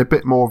keep seeing a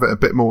bit more of it,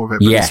 but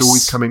it's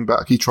always coming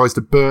back. He tries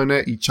to burn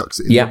it, he chucks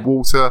it in the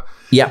water.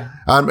 Yeah.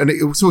 And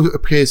it also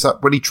appears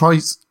that when if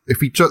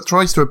he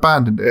tries to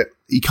abandon it,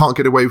 he can't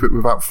get away with it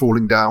without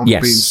falling down, or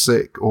being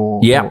sick,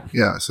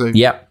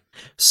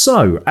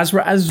 So, as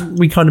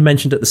we kind of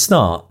mentioned at the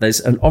start,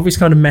 there's an obvious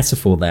kind of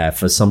metaphor there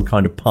for some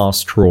kind of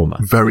past trauma.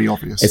 Very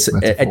obvious.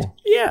 Metaphor.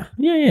 Yeah.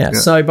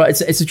 So, but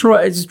it's a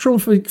trauma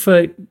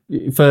for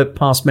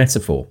past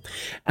metaphor.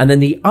 And then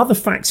the other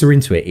factor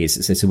into it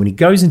is, so when he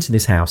goes into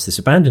this house, this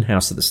abandoned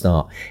house at the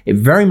start, it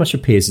very much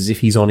appears as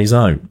if he's on his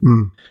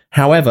own.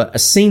 However, a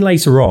scene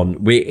later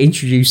on, we're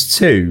introduced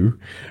to,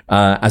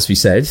 as we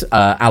said,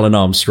 Alan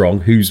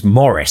Armstrong, who's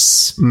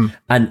Morris.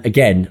 And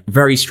again,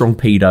 very strong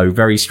pedo,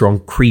 very strong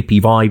creepy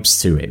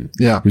vibes to him.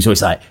 Yeah. Who's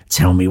always like,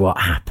 tell me what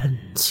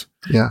happened.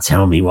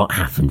 Tell me what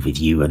happened with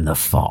you and the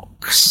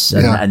fox.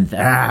 And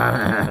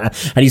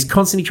he's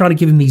constantly trying to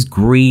give him these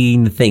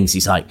green things.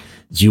 He's like,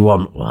 do you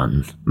want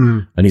one?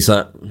 And he's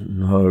like,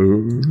 no.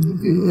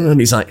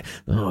 And he's like,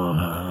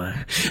 oh.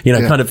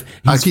 Kind of.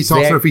 I keep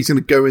asking if he's going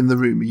to go in the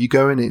room. Are you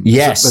going in?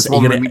 Yes. There's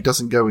one room he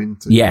doesn't go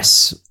into.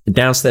 Yes.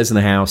 Downstairs in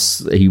the house,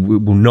 he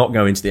will not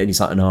go into it. And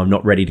he's like, no, I'm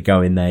not ready to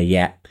go in there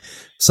yet.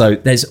 So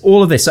there's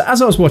all of this. So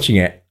as I was watching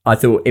it, I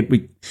thought it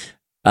would.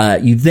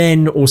 You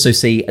then also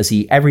see, as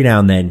he every now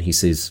and then he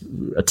sees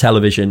a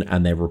television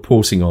and they're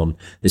reporting on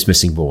this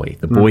missing boy,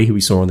 the boy who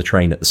we saw on the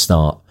train at the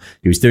start.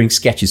 He was doing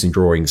sketches and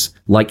drawings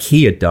like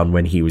he had done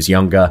when he was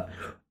younger.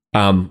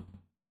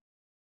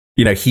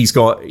 He's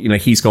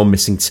gone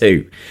missing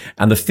too,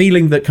 and the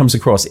feeling that comes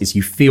across is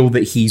you feel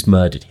that he's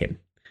murdered him.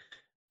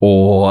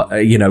 Or,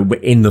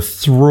 in the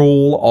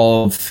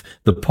thrall of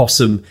the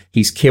possum,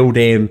 he's killed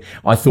him.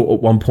 I thought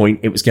at one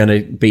point it was going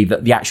to be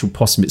that the actual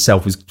possum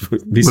itself was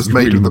made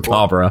really in the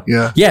macabre.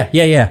 Yeah.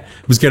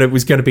 Was going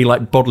to be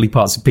like bodily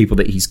parts of people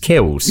that he's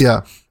killed.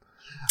 Yeah.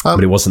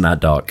 But it wasn't that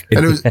dark.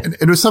 And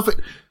it was something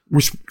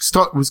which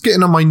was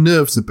getting on my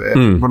nerves a bit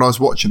when I was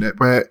watching it,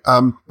 where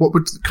what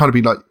would kind of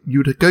be like,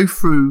 you would go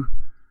through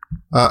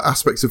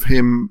aspects of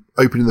him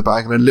opening the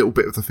bag and a little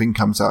bit of the thing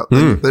comes out.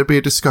 Then there'd be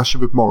a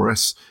discussion with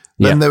Morris.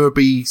 Then there would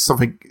be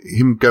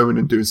him going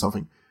and doing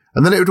something.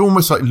 And then it would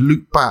almost like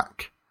loop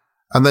back.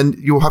 And then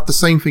you'll have the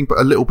same thing, but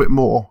a little bit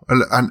more.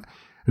 And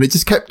it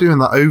just kept doing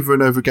that over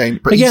and over again.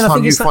 But each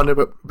time you find a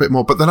bit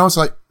more. But then I was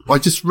like, I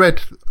just read,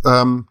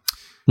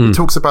 it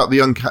talks about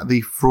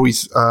the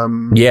Freud's,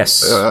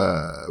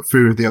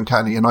 theory of the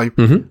uncanny. And I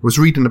was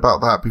reading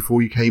about that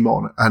before you came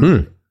on.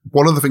 And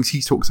one of the things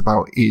he talks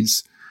about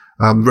is,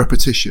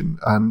 repetition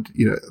and,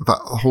 that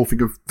whole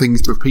thing of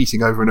things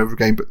repeating over and over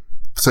again. But,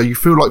 so you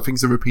feel like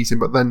things are repeating,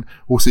 but then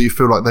also you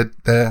feel like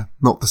they're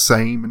not the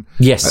same. And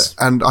yes,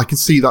 and I can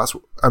see that's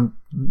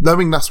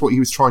knowing that's what he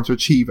was trying to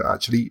achieve.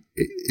 Actually,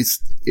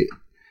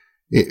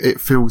 it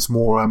feels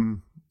more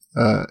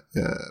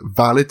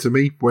valid to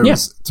me.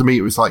 Whereas to me,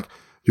 it was like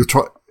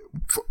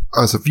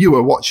as a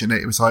viewer watching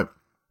it, it was like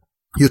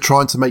you're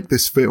trying to make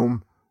this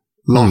film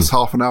last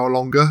half an hour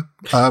longer.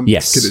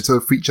 Get it to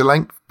a feature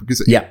length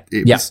because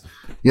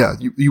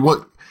you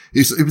want.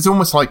 It was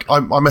almost like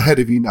I'm ahead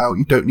of you now.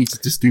 You don't need to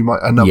just do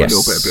another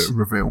little bit of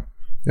reveal.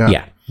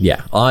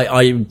 Yeah.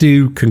 I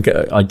do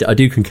concur. I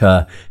do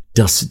concur.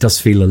 Does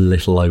feel a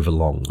little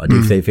overlong. I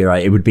do feel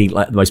right. It would be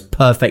like the most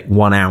perfect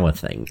 1 hour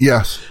thing.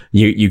 Yes,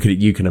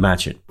 you can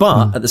imagine.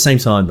 But at the same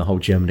time, the whole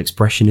German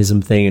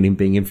expressionism thing and him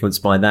being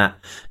influenced by that.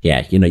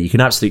 Yeah, you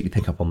can absolutely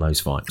pick up on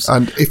those vibes.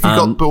 And if you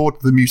got bored,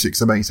 the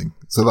music's amazing.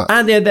 So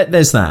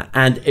there's that,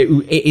 and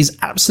it is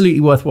absolutely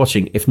worth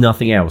watching, if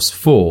nothing else.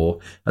 For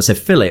I said,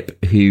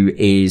 Philip, who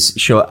is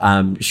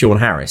Sean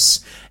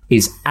Harris,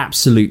 is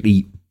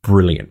absolutely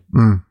brilliant.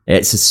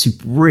 It's a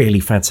really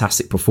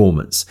fantastic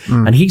performance,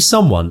 and he's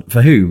someone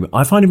for whom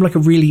I find him like a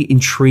really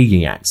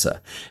intriguing actor.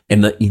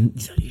 In that,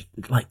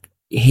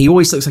 he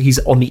always looks like he's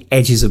on the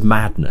edges of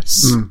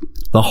madness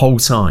the whole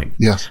time.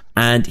 Yes,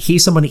 and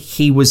he's someone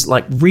he was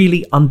like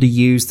really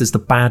underused as the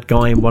bad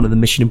guy in one of the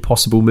Mission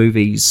Impossible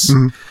movies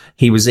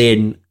he was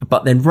in.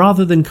 But then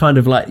rather than kind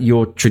of like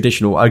your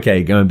traditional,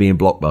 okay, go and be in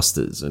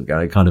blockbusters and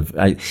go kind of,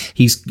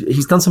 he's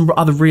done some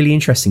other really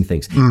interesting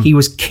things. He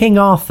was King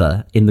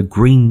Arthur in The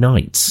Green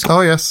Knight.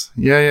 Oh, yes.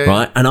 Yeah.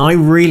 Right. And I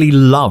really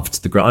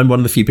loved I'm one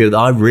of the few people that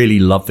I really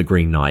loved The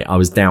Green Knight. I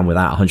was down with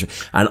that 100.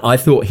 And I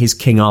thought his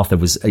King Arthur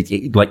was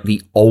like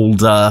the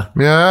older,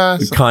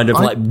 kind of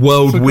like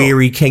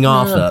world-weary King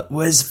Arthur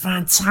was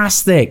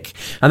fantastic.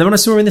 And then when I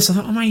saw him in this, I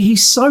thought, oh man,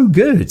 he's so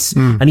good.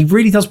 And he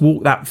really does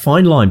walk that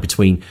fine line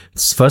between,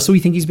 first of all,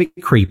 you think he's a bit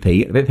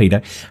creepy, a bit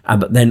pedo,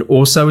 but then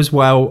also as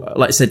well,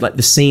 like I said, like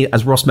the scene,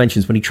 as Ross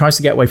mentions, when he tries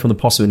to get away from the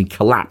possum and he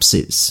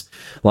collapses,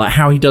 like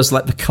how he does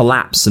like the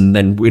collapse and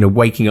then,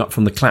 waking up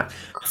from the collapse.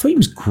 I thought he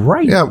was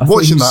great. Yeah,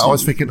 watching that, I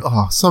was thinking,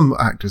 some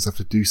actors have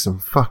to do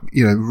some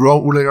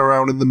rolling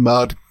around in the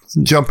mud,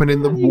 jumping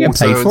in the water and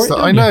stuff.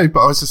 I know, but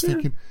I was just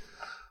thinking,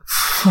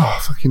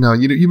 fucking hell,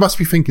 you must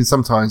be thinking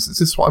sometimes, is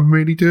this what I'm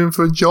really doing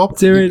for a job?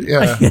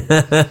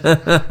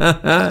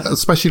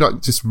 Especially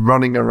like just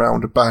running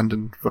around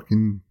abandoned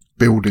fucking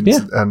buildings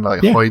and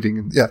like hiding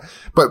and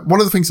But one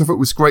of the things I thought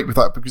was great with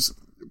that, because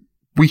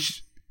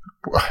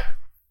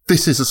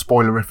this is a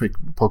spoilerific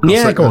podcast.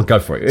 Yeah, go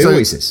for it. It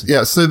always is.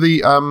 Yeah, so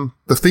the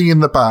thing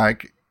in the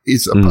bag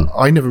is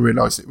I never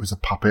realised it was a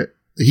puppet.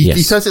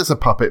 He says it's a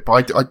puppet, but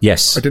I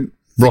didn't.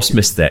 Ross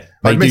missed it.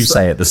 They do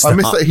say at the start. I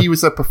missed that he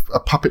was a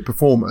puppet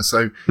performer.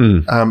 So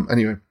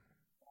anyway,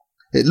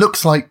 it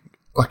looks like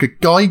a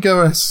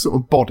Geiger sort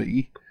of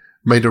body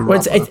made of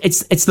rubber. Well,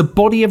 it's the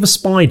body of a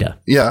spider.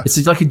 Yeah,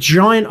 it's like a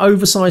giant,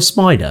 oversized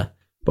spider,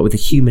 but with a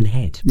human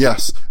head.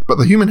 Yes, but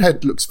the human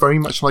head looks very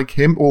much like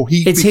him, or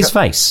it's his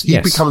face. He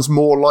becomes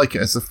more like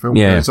it as the film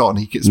goes on.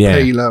 He gets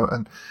paler,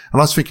 and I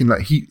was thinking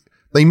like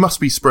they must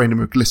be spraying him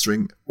with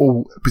glycerin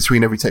all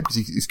between every take because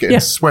he's getting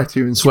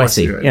sweatier and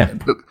sweatier.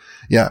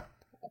 Yeah.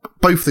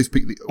 Both those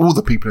people, all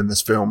the people in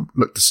this film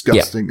look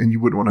disgusting, and you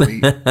wouldn't want to be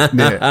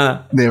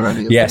near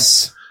any of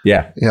them.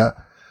 Yeah.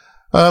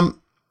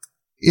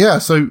 Yeah.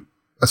 So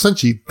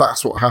essentially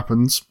that's what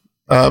happens.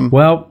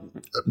 Well,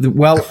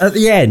 at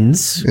the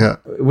end, yeah.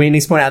 we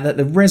need to point out that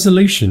the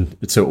resolution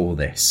to all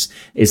this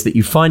is that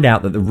you find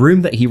out that the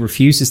room that he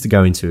refuses to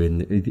go into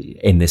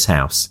in this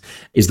house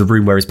is the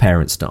room where his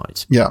parents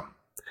died. Yeah.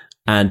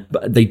 And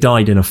they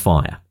died in a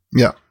fire.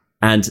 Yeah.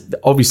 And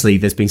obviously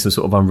there's been some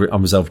sort of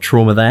unresolved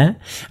trauma there.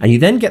 And you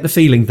then get the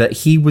feeling that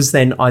he was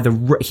then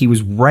he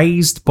was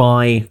raised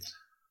by...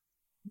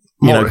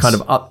 Morris.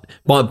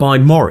 By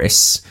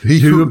Morris,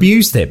 who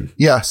abused him.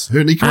 Yes,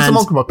 and he calls him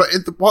Uncle. But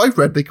what I've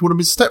read, they called him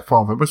his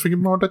stepfather. I was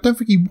thinking, I don't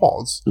think he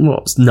was.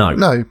 No.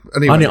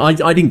 Anyway,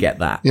 I didn't get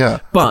that.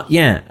 Yeah, but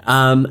yeah,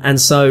 and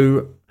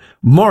so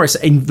Morris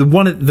in the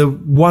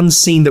one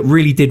scene that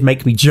really did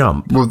make me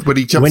jump when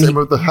he jumps in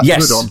with the hood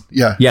on.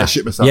 I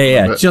shit myself.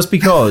 Yeah. Just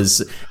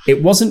because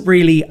it wasn't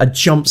really a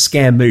jump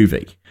scare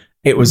movie.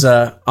 It was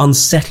a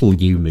unsettle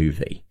you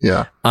movie.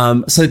 Yeah.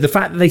 So the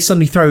fact that they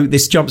suddenly throw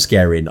this jump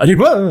scare in, I did,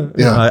 whoa!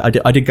 Yeah.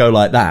 I did go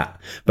like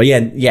that. But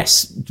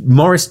yes,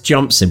 Morris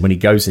jumps in when he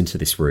goes into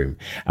this room,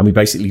 and we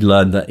basically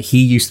learn that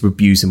he used to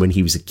abuse him when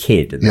he was a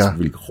kid. And there's a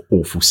really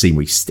awful scene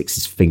where he sticks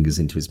his fingers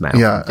into his mouth.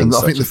 Yeah, and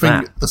I think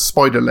the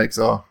spider legs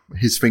are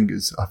his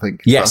fingers, I think.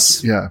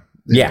 Yes. Yeah,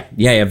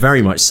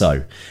 very much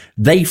so.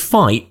 They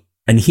fight.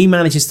 And he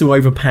manages to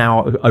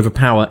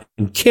overpower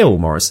and kill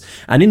Morris.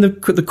 And in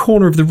the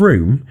corner of the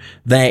room,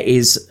 there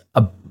is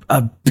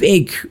a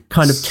big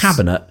kind of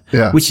cabinet,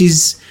 which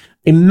is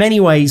in many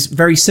ways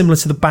very similar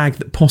to the bag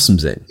that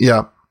Possum's in.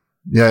 Yeah.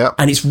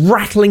 And it's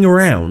rattling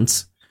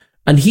around,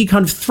 and he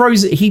kind of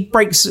throws it. He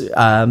breaks.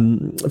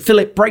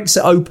 Philip breaks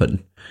it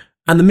open,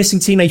 and the missing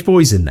teenage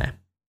boy's in there.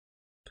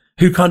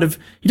 Who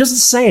he doesn't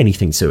say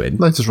anything to him.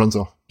 No, he just runs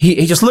off.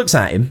 He just looks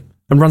at him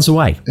and runs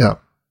away. Yeah.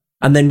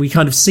 And then we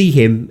kind of see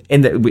him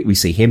we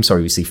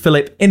see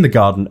Philip in the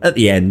garden at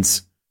the end,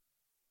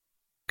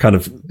 kind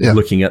of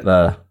looking at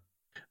the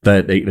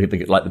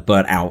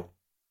burnt out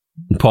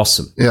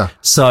possum. Yeah.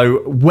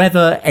 So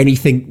whether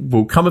anything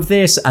will come of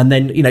this, and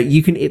then,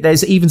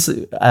 there's even,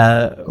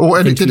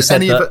 or did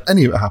any of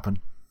it happen?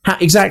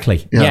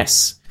 Exactly. Yeah.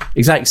 Yes.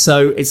 Exactly.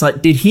 So it's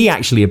like, did he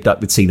actually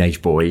abduct the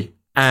teenage boy?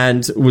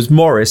 And was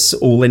Morris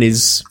all in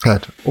his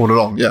head all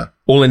along? Yeah.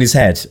 All in his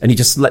head. And he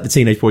just let the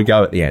teenage boy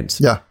go at the end.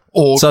 Yeah.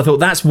 So I thought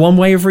that's one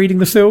way of reading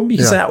the film. You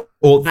can say that,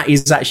 or that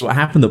is actually what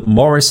happened, that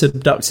Morris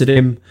abducted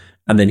him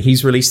and then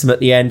he's released him at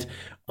the end.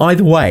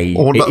 Either way,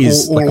 all of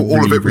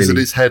it was in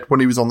his head when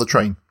he was on the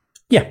train.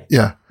 Yeah.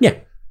 Yeah. Yeah.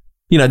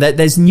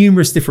 There's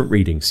numerous different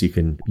readings you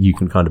can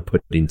kind of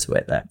put into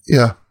it there.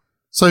 Yeah.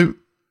 So,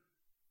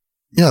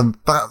 yeah,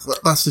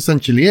 that's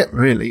essentially it,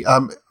 really.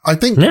 I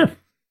think it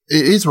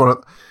is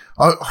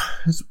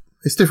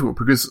it's difficult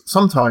because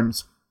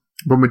sometimes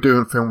when we're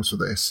doing films for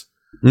this,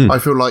 I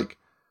feel like,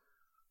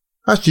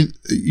 actually,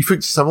 you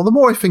think to yourself, well, the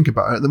more I think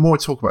about it, the more I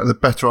talk about it, the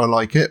better I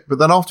like it. But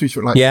then afterwards,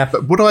 you're like,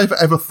 but would I have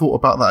ever thought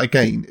about that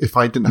again if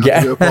I didn't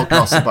have to do a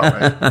podcast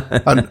about it?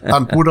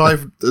 And would I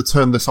have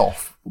turned this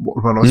off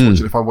when I was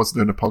watching if I wasn't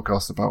doing a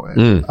podcast about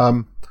it?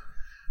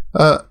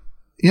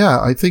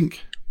 I think,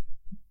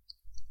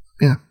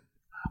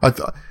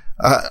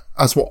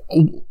 as what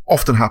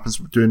often happens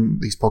with doing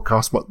these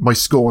podcasts, my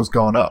score has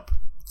gone up.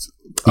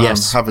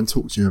 Having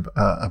talked to you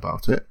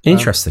about it.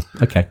 Interesting.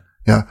 Okay.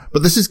 Yeah,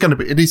 but this is going to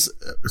be, it's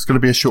going to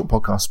be a short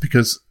podcast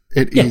because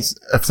it is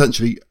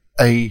essentially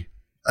an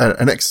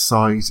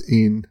exercise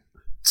in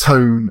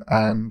tone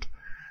and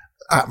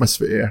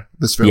atmosphere.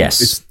 This film,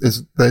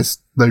 there's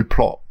no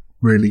plot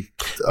really.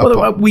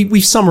 Well,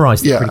 we've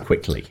summarised it pretty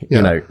quickly,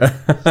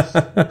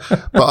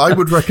 But I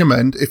would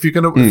recommend, if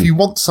you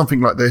want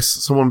something like this,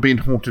 someone being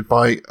haunted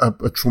by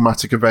a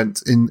traumatic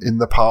event in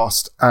the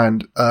past,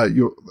 and a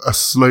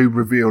slow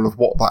reveal of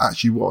what that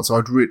actually was,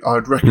 I'd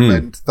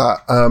recommend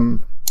that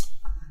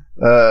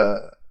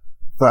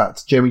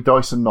Jamie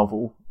Dyson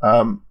novel,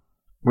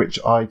 which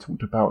I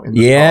talked about in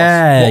the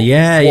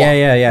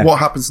past. What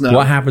Happens Now?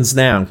 What Happens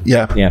Now?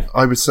 Yeah.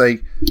 I would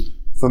say,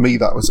 for me,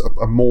 that was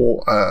a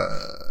more,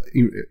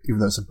 even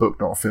though it's a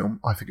book, not a film,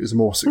 I think it was a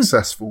more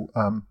successful,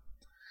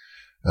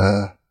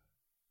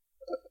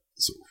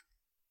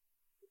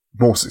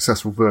 more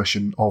successful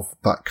version of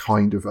that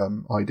kind of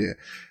idea.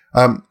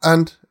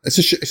 And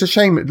it's a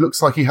shame. It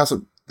looks like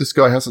this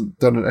guy hasn't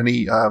done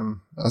any,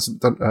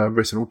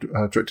 written or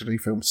directed any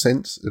films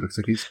since. It looks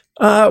like he's...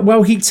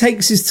 well, he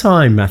takes his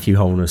time, Matthew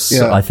Holness,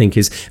 I think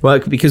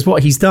because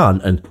what he's done,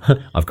 and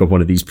I've got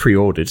one of these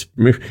pre-ordered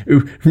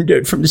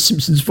from The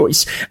Simpsons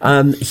voice,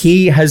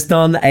 he has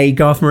done a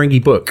Garth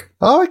Marenghi book.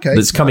 Oh, okay.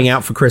 That's coming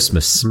out for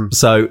Christmas.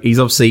 So he's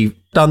obviously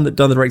done the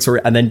director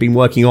and then been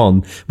working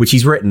on, which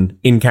he's written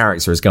in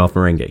character as Garth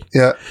Marenghi.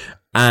 Yeah.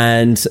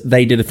 And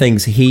they did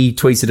he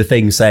tweeted a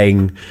thing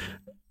saying,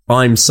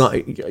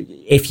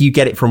 if you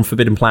get it from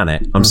Forbidden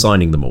Planet, I'm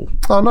signing them all.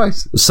 Oh,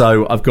 nice.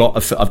 So I've got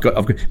a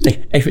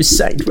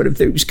signed one of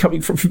those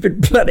coming from Forbidden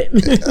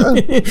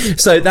Planet.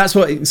 So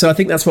I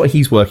think that's what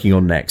he's working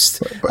on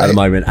next at the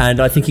moment.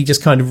 And I think he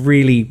just kind of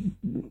really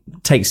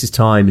takes his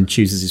time and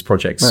chooses his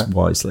projects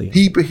wisely.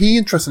 He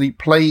interestingly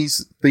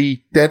plays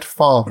the dead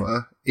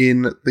father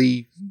in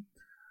the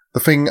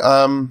thing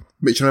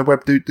Mitchell and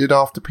Webb did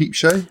after Peep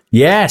Show.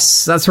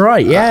 Yes, that's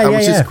right. Yeah,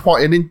 which is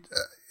quite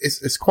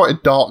it's quite a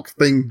dark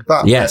thing.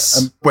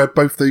 And where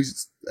both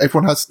those,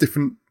 everyone has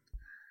different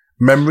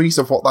memories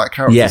of what that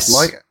character is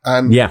like.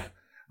 And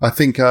I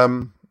think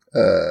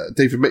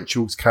David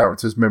Mitchell's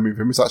character's memory of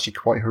him is actually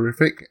quite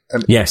horrific.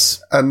 And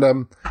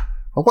and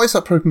what is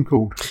that program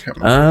called?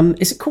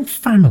 Is it called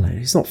Family?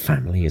 It's not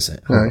Family, is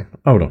it?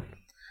 Hold on.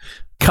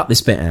 Cut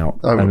this bit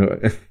out.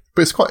 But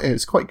it's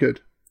quite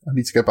good. I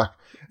need to go back.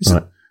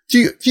 Right.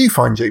 Do you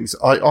find, James?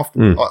 I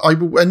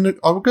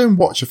will go and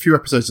watch a few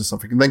episodes of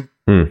something, and then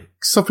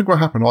something will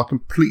happen. I'll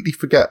completely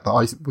forget that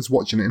I was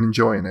watching it and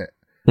enjoying it,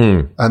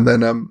 and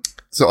then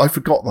so I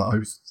forgot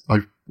that I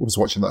was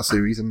watching that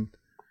series and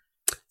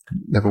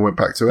never went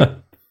back to it.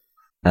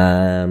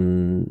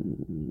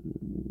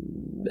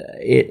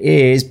 It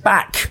is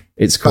Back.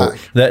 It's called.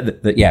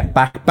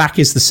 Back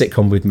is the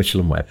sitcom with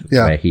Mitchell and Webb,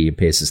 where he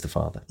appears as the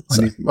father.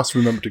 So. I must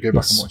remember to go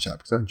back and watch that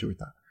because I enjoyed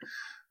that.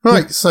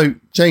 Right, so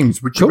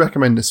James, would you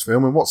recommend this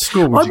film, and what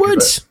score would you give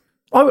it?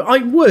 I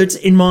would,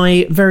 in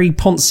my very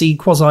poncy,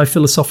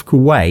 quasi-philosophical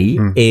way,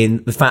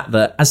 in the fact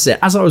that, as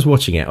I was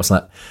watching it, I was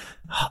like,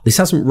 this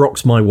hasn't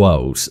rocked my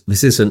world.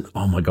 This isn't,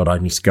 oh my God, I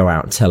need to go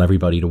out and tell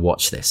everybody to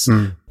watch this.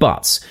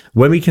 But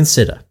when we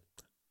consider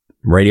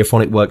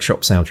Radiophonic Workshop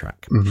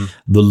soundtrack,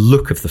 the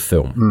look of the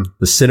film,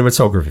 the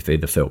cinematography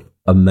of the film,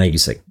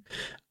 amazing.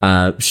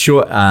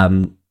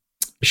 Sean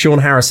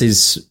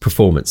Harris's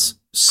performance,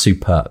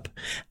 superb.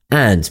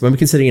 And when we're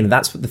considering,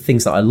 that's what the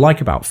things that I like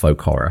about folk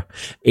horror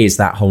is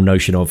that whole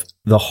notion of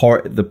the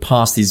horror, the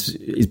past is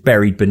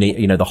buried beneath,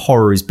 the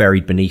horror is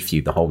buried beneath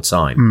you the whole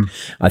time.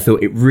 I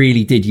thought it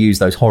really did use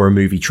those horror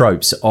movie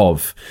tropes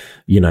of,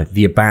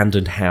 the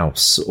abandoned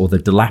house or the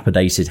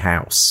dilapidated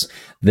house,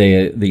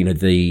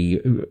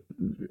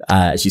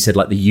 as you said,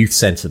 like the youth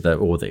centre, it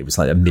was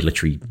like a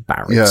military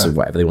barracks or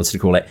whatever they wanted to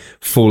call it,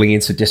 falling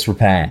into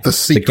disrepair. The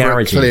secret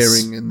garages,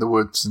 clearing in the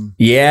woods. And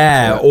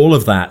all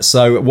of that.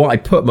 So what I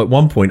put at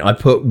one point, I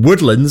put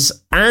woodlands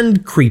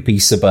and creepy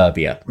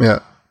suburbia. Yeah.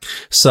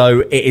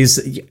 So it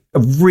is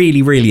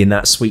really, really in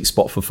that sweet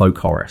spot for folk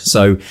horror.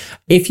 So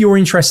if you're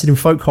interested in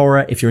folk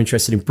horror, if you're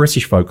interested in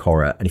British folk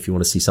horror, and if you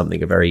want to see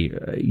something a very,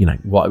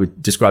 what I would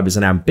describe as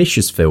an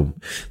ambitious film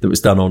that was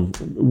done on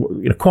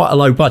quite a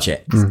low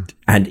budget,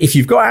 and if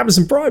you've got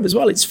Amazon Prime as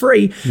well, it's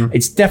free.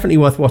 It's definitely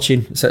worth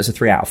watching. So it's a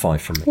 3 out of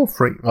 5 from me. Well,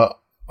 free.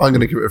 I'm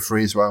going to give it a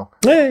 3 as well.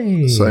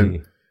 Hey.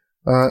 So,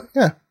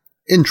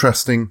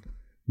 interesting.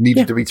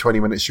 Needed to be 20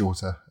 minutes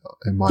shorter,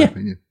 in my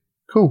opinion.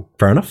 Cool.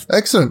 Fair enough.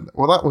 Excellent.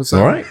 Well, that was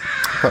all right.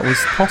 That was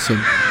Possum.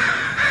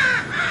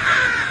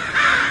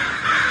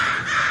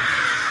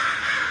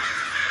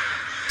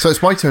 So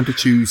it's my turn to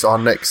choose our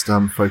next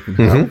folk in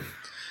hell.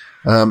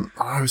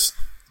 I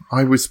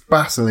was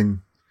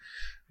battling,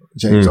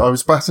 James. I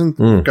was battling,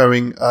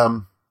 going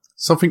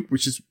something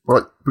which is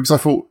right because I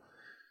thought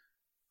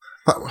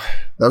that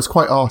was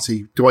quite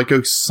arty. Do I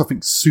go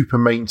something super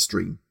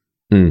mainstream,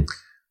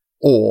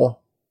 or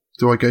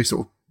do I go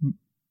sort of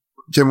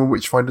General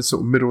Witchfinder,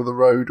 sort of middle of the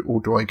road,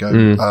 or do I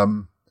go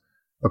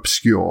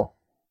obscure?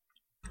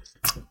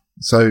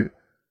 So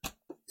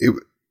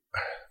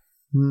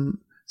I'm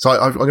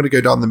going to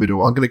go down the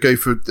middle. I'm going to go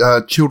for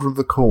Children of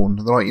the Corn,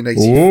 the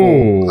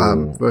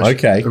 1984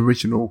 version,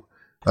 original.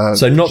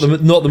 So not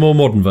the more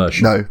modern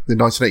version. No, the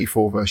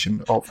 1984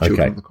 version of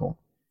Children of the Corn.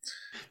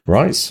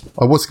 Right.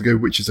 I was going to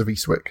go Witches of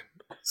Eastwick.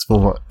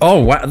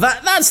 Oh wow,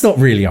 that's not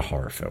really a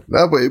horror film.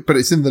 No, but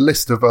it's in the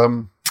list of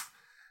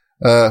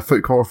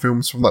folk horror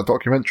films from that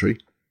documentary.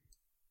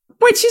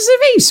 Witches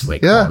of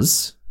Eastwick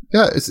was?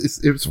 Yeah,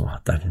 it was. Oh,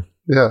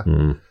 yeah.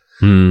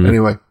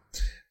 Anyway.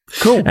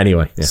 Cool.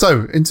 Anyway,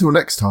 so until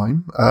next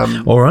time.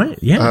 All right.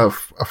 Yeah.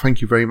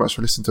 Thank you very much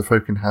for listening to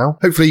Folk in Hell.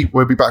 Hopefully,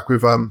 we'll be back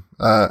with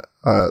the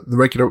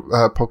regular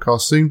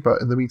podcast soon.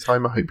 But in the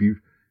meantime, I hope you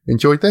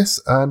enjoyed this,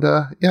 and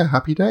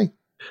happy day.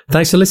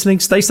 Thanks for listening.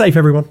 Stay safe,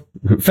 everyone.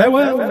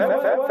 Farewell.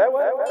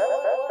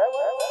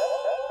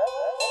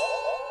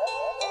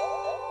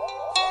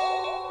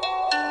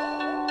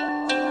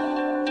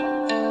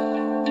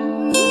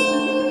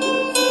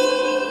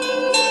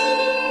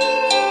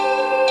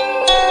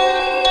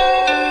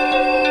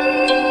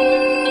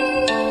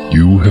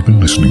 You have been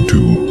listening to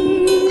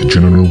the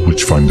General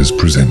Witchfinders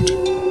present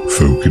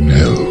Folk in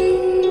Hell,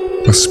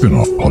 a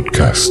spin-off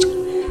podcast.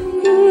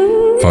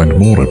 Find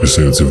more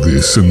episodes of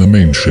this and the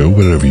main show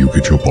wherever you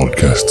get your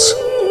podcasts.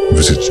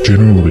 Visit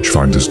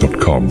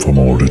generalwitchfinders.com for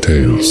more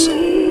details.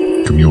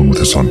 Commune with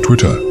us on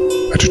Twitter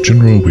at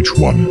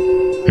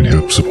GeneralWitch1 and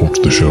help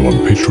support the show on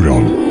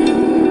Patreon.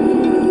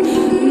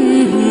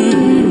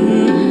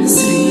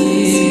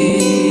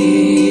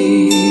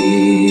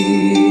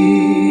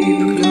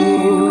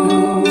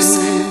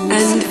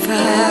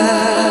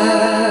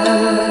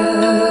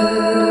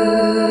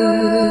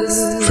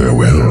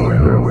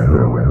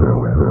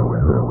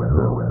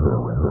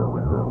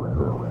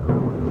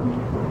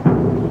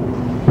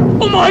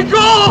 Oh my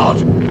God!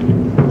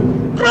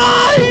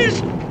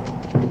 Christ!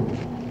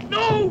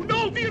 No,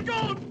 dear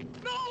God!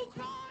 No,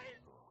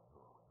 Christ!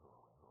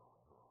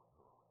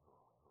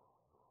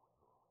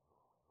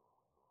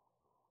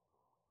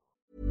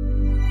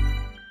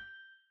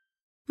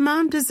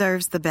 Mom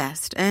deserves the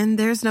best, and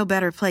there's no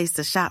better place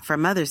to shop for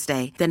Mother's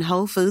Day than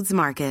Whole Foods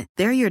Market.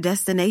 They're your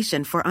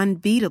destination for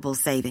unbeatable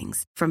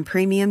savings, from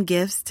premium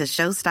gifts to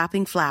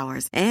show-stopping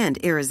flowers and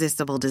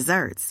irresistible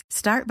desserts.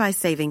 Start by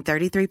saving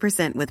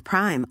 33% with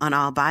Prime on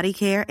all body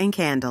care and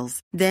candles.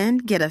 Then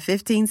get a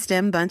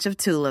 15-stem bunch of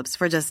tulips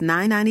for just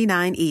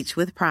 $9.99 each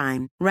with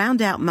Prime.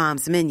 Round out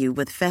Mom's menu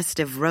with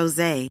festive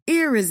rosé,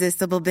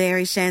 irresistible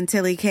berry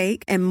chantilly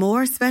cake, and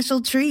more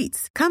special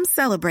treats. Come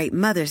celebrate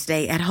Mother's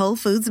Day at Whole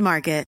Foods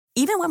Market.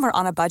 Even when we're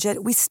on a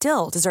budget, we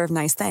still deserve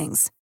nice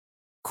things.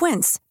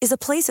 Quince is a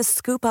place to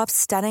scoop up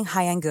stunning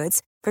high-end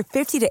goods for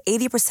 50 to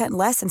 80%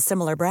 less than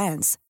similar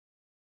brands.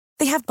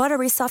 They have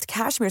buttery soft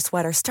cashmere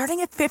sweaters starting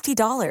at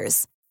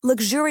 $50,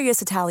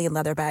 luxurious Italian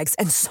leather bags,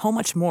 and so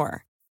much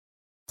more.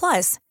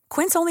 Plus,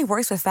 Quince only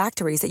works with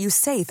factories that use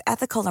safe,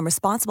 ethical, and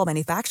responsible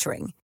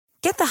manufacturing.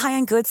 Get the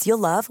high-end goods you'll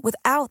love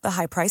without the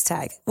high price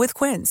tag with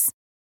Quince.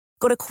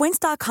 Go to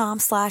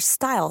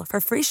quince.com/style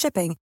for free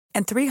shipping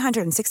and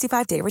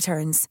 365-day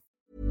returns.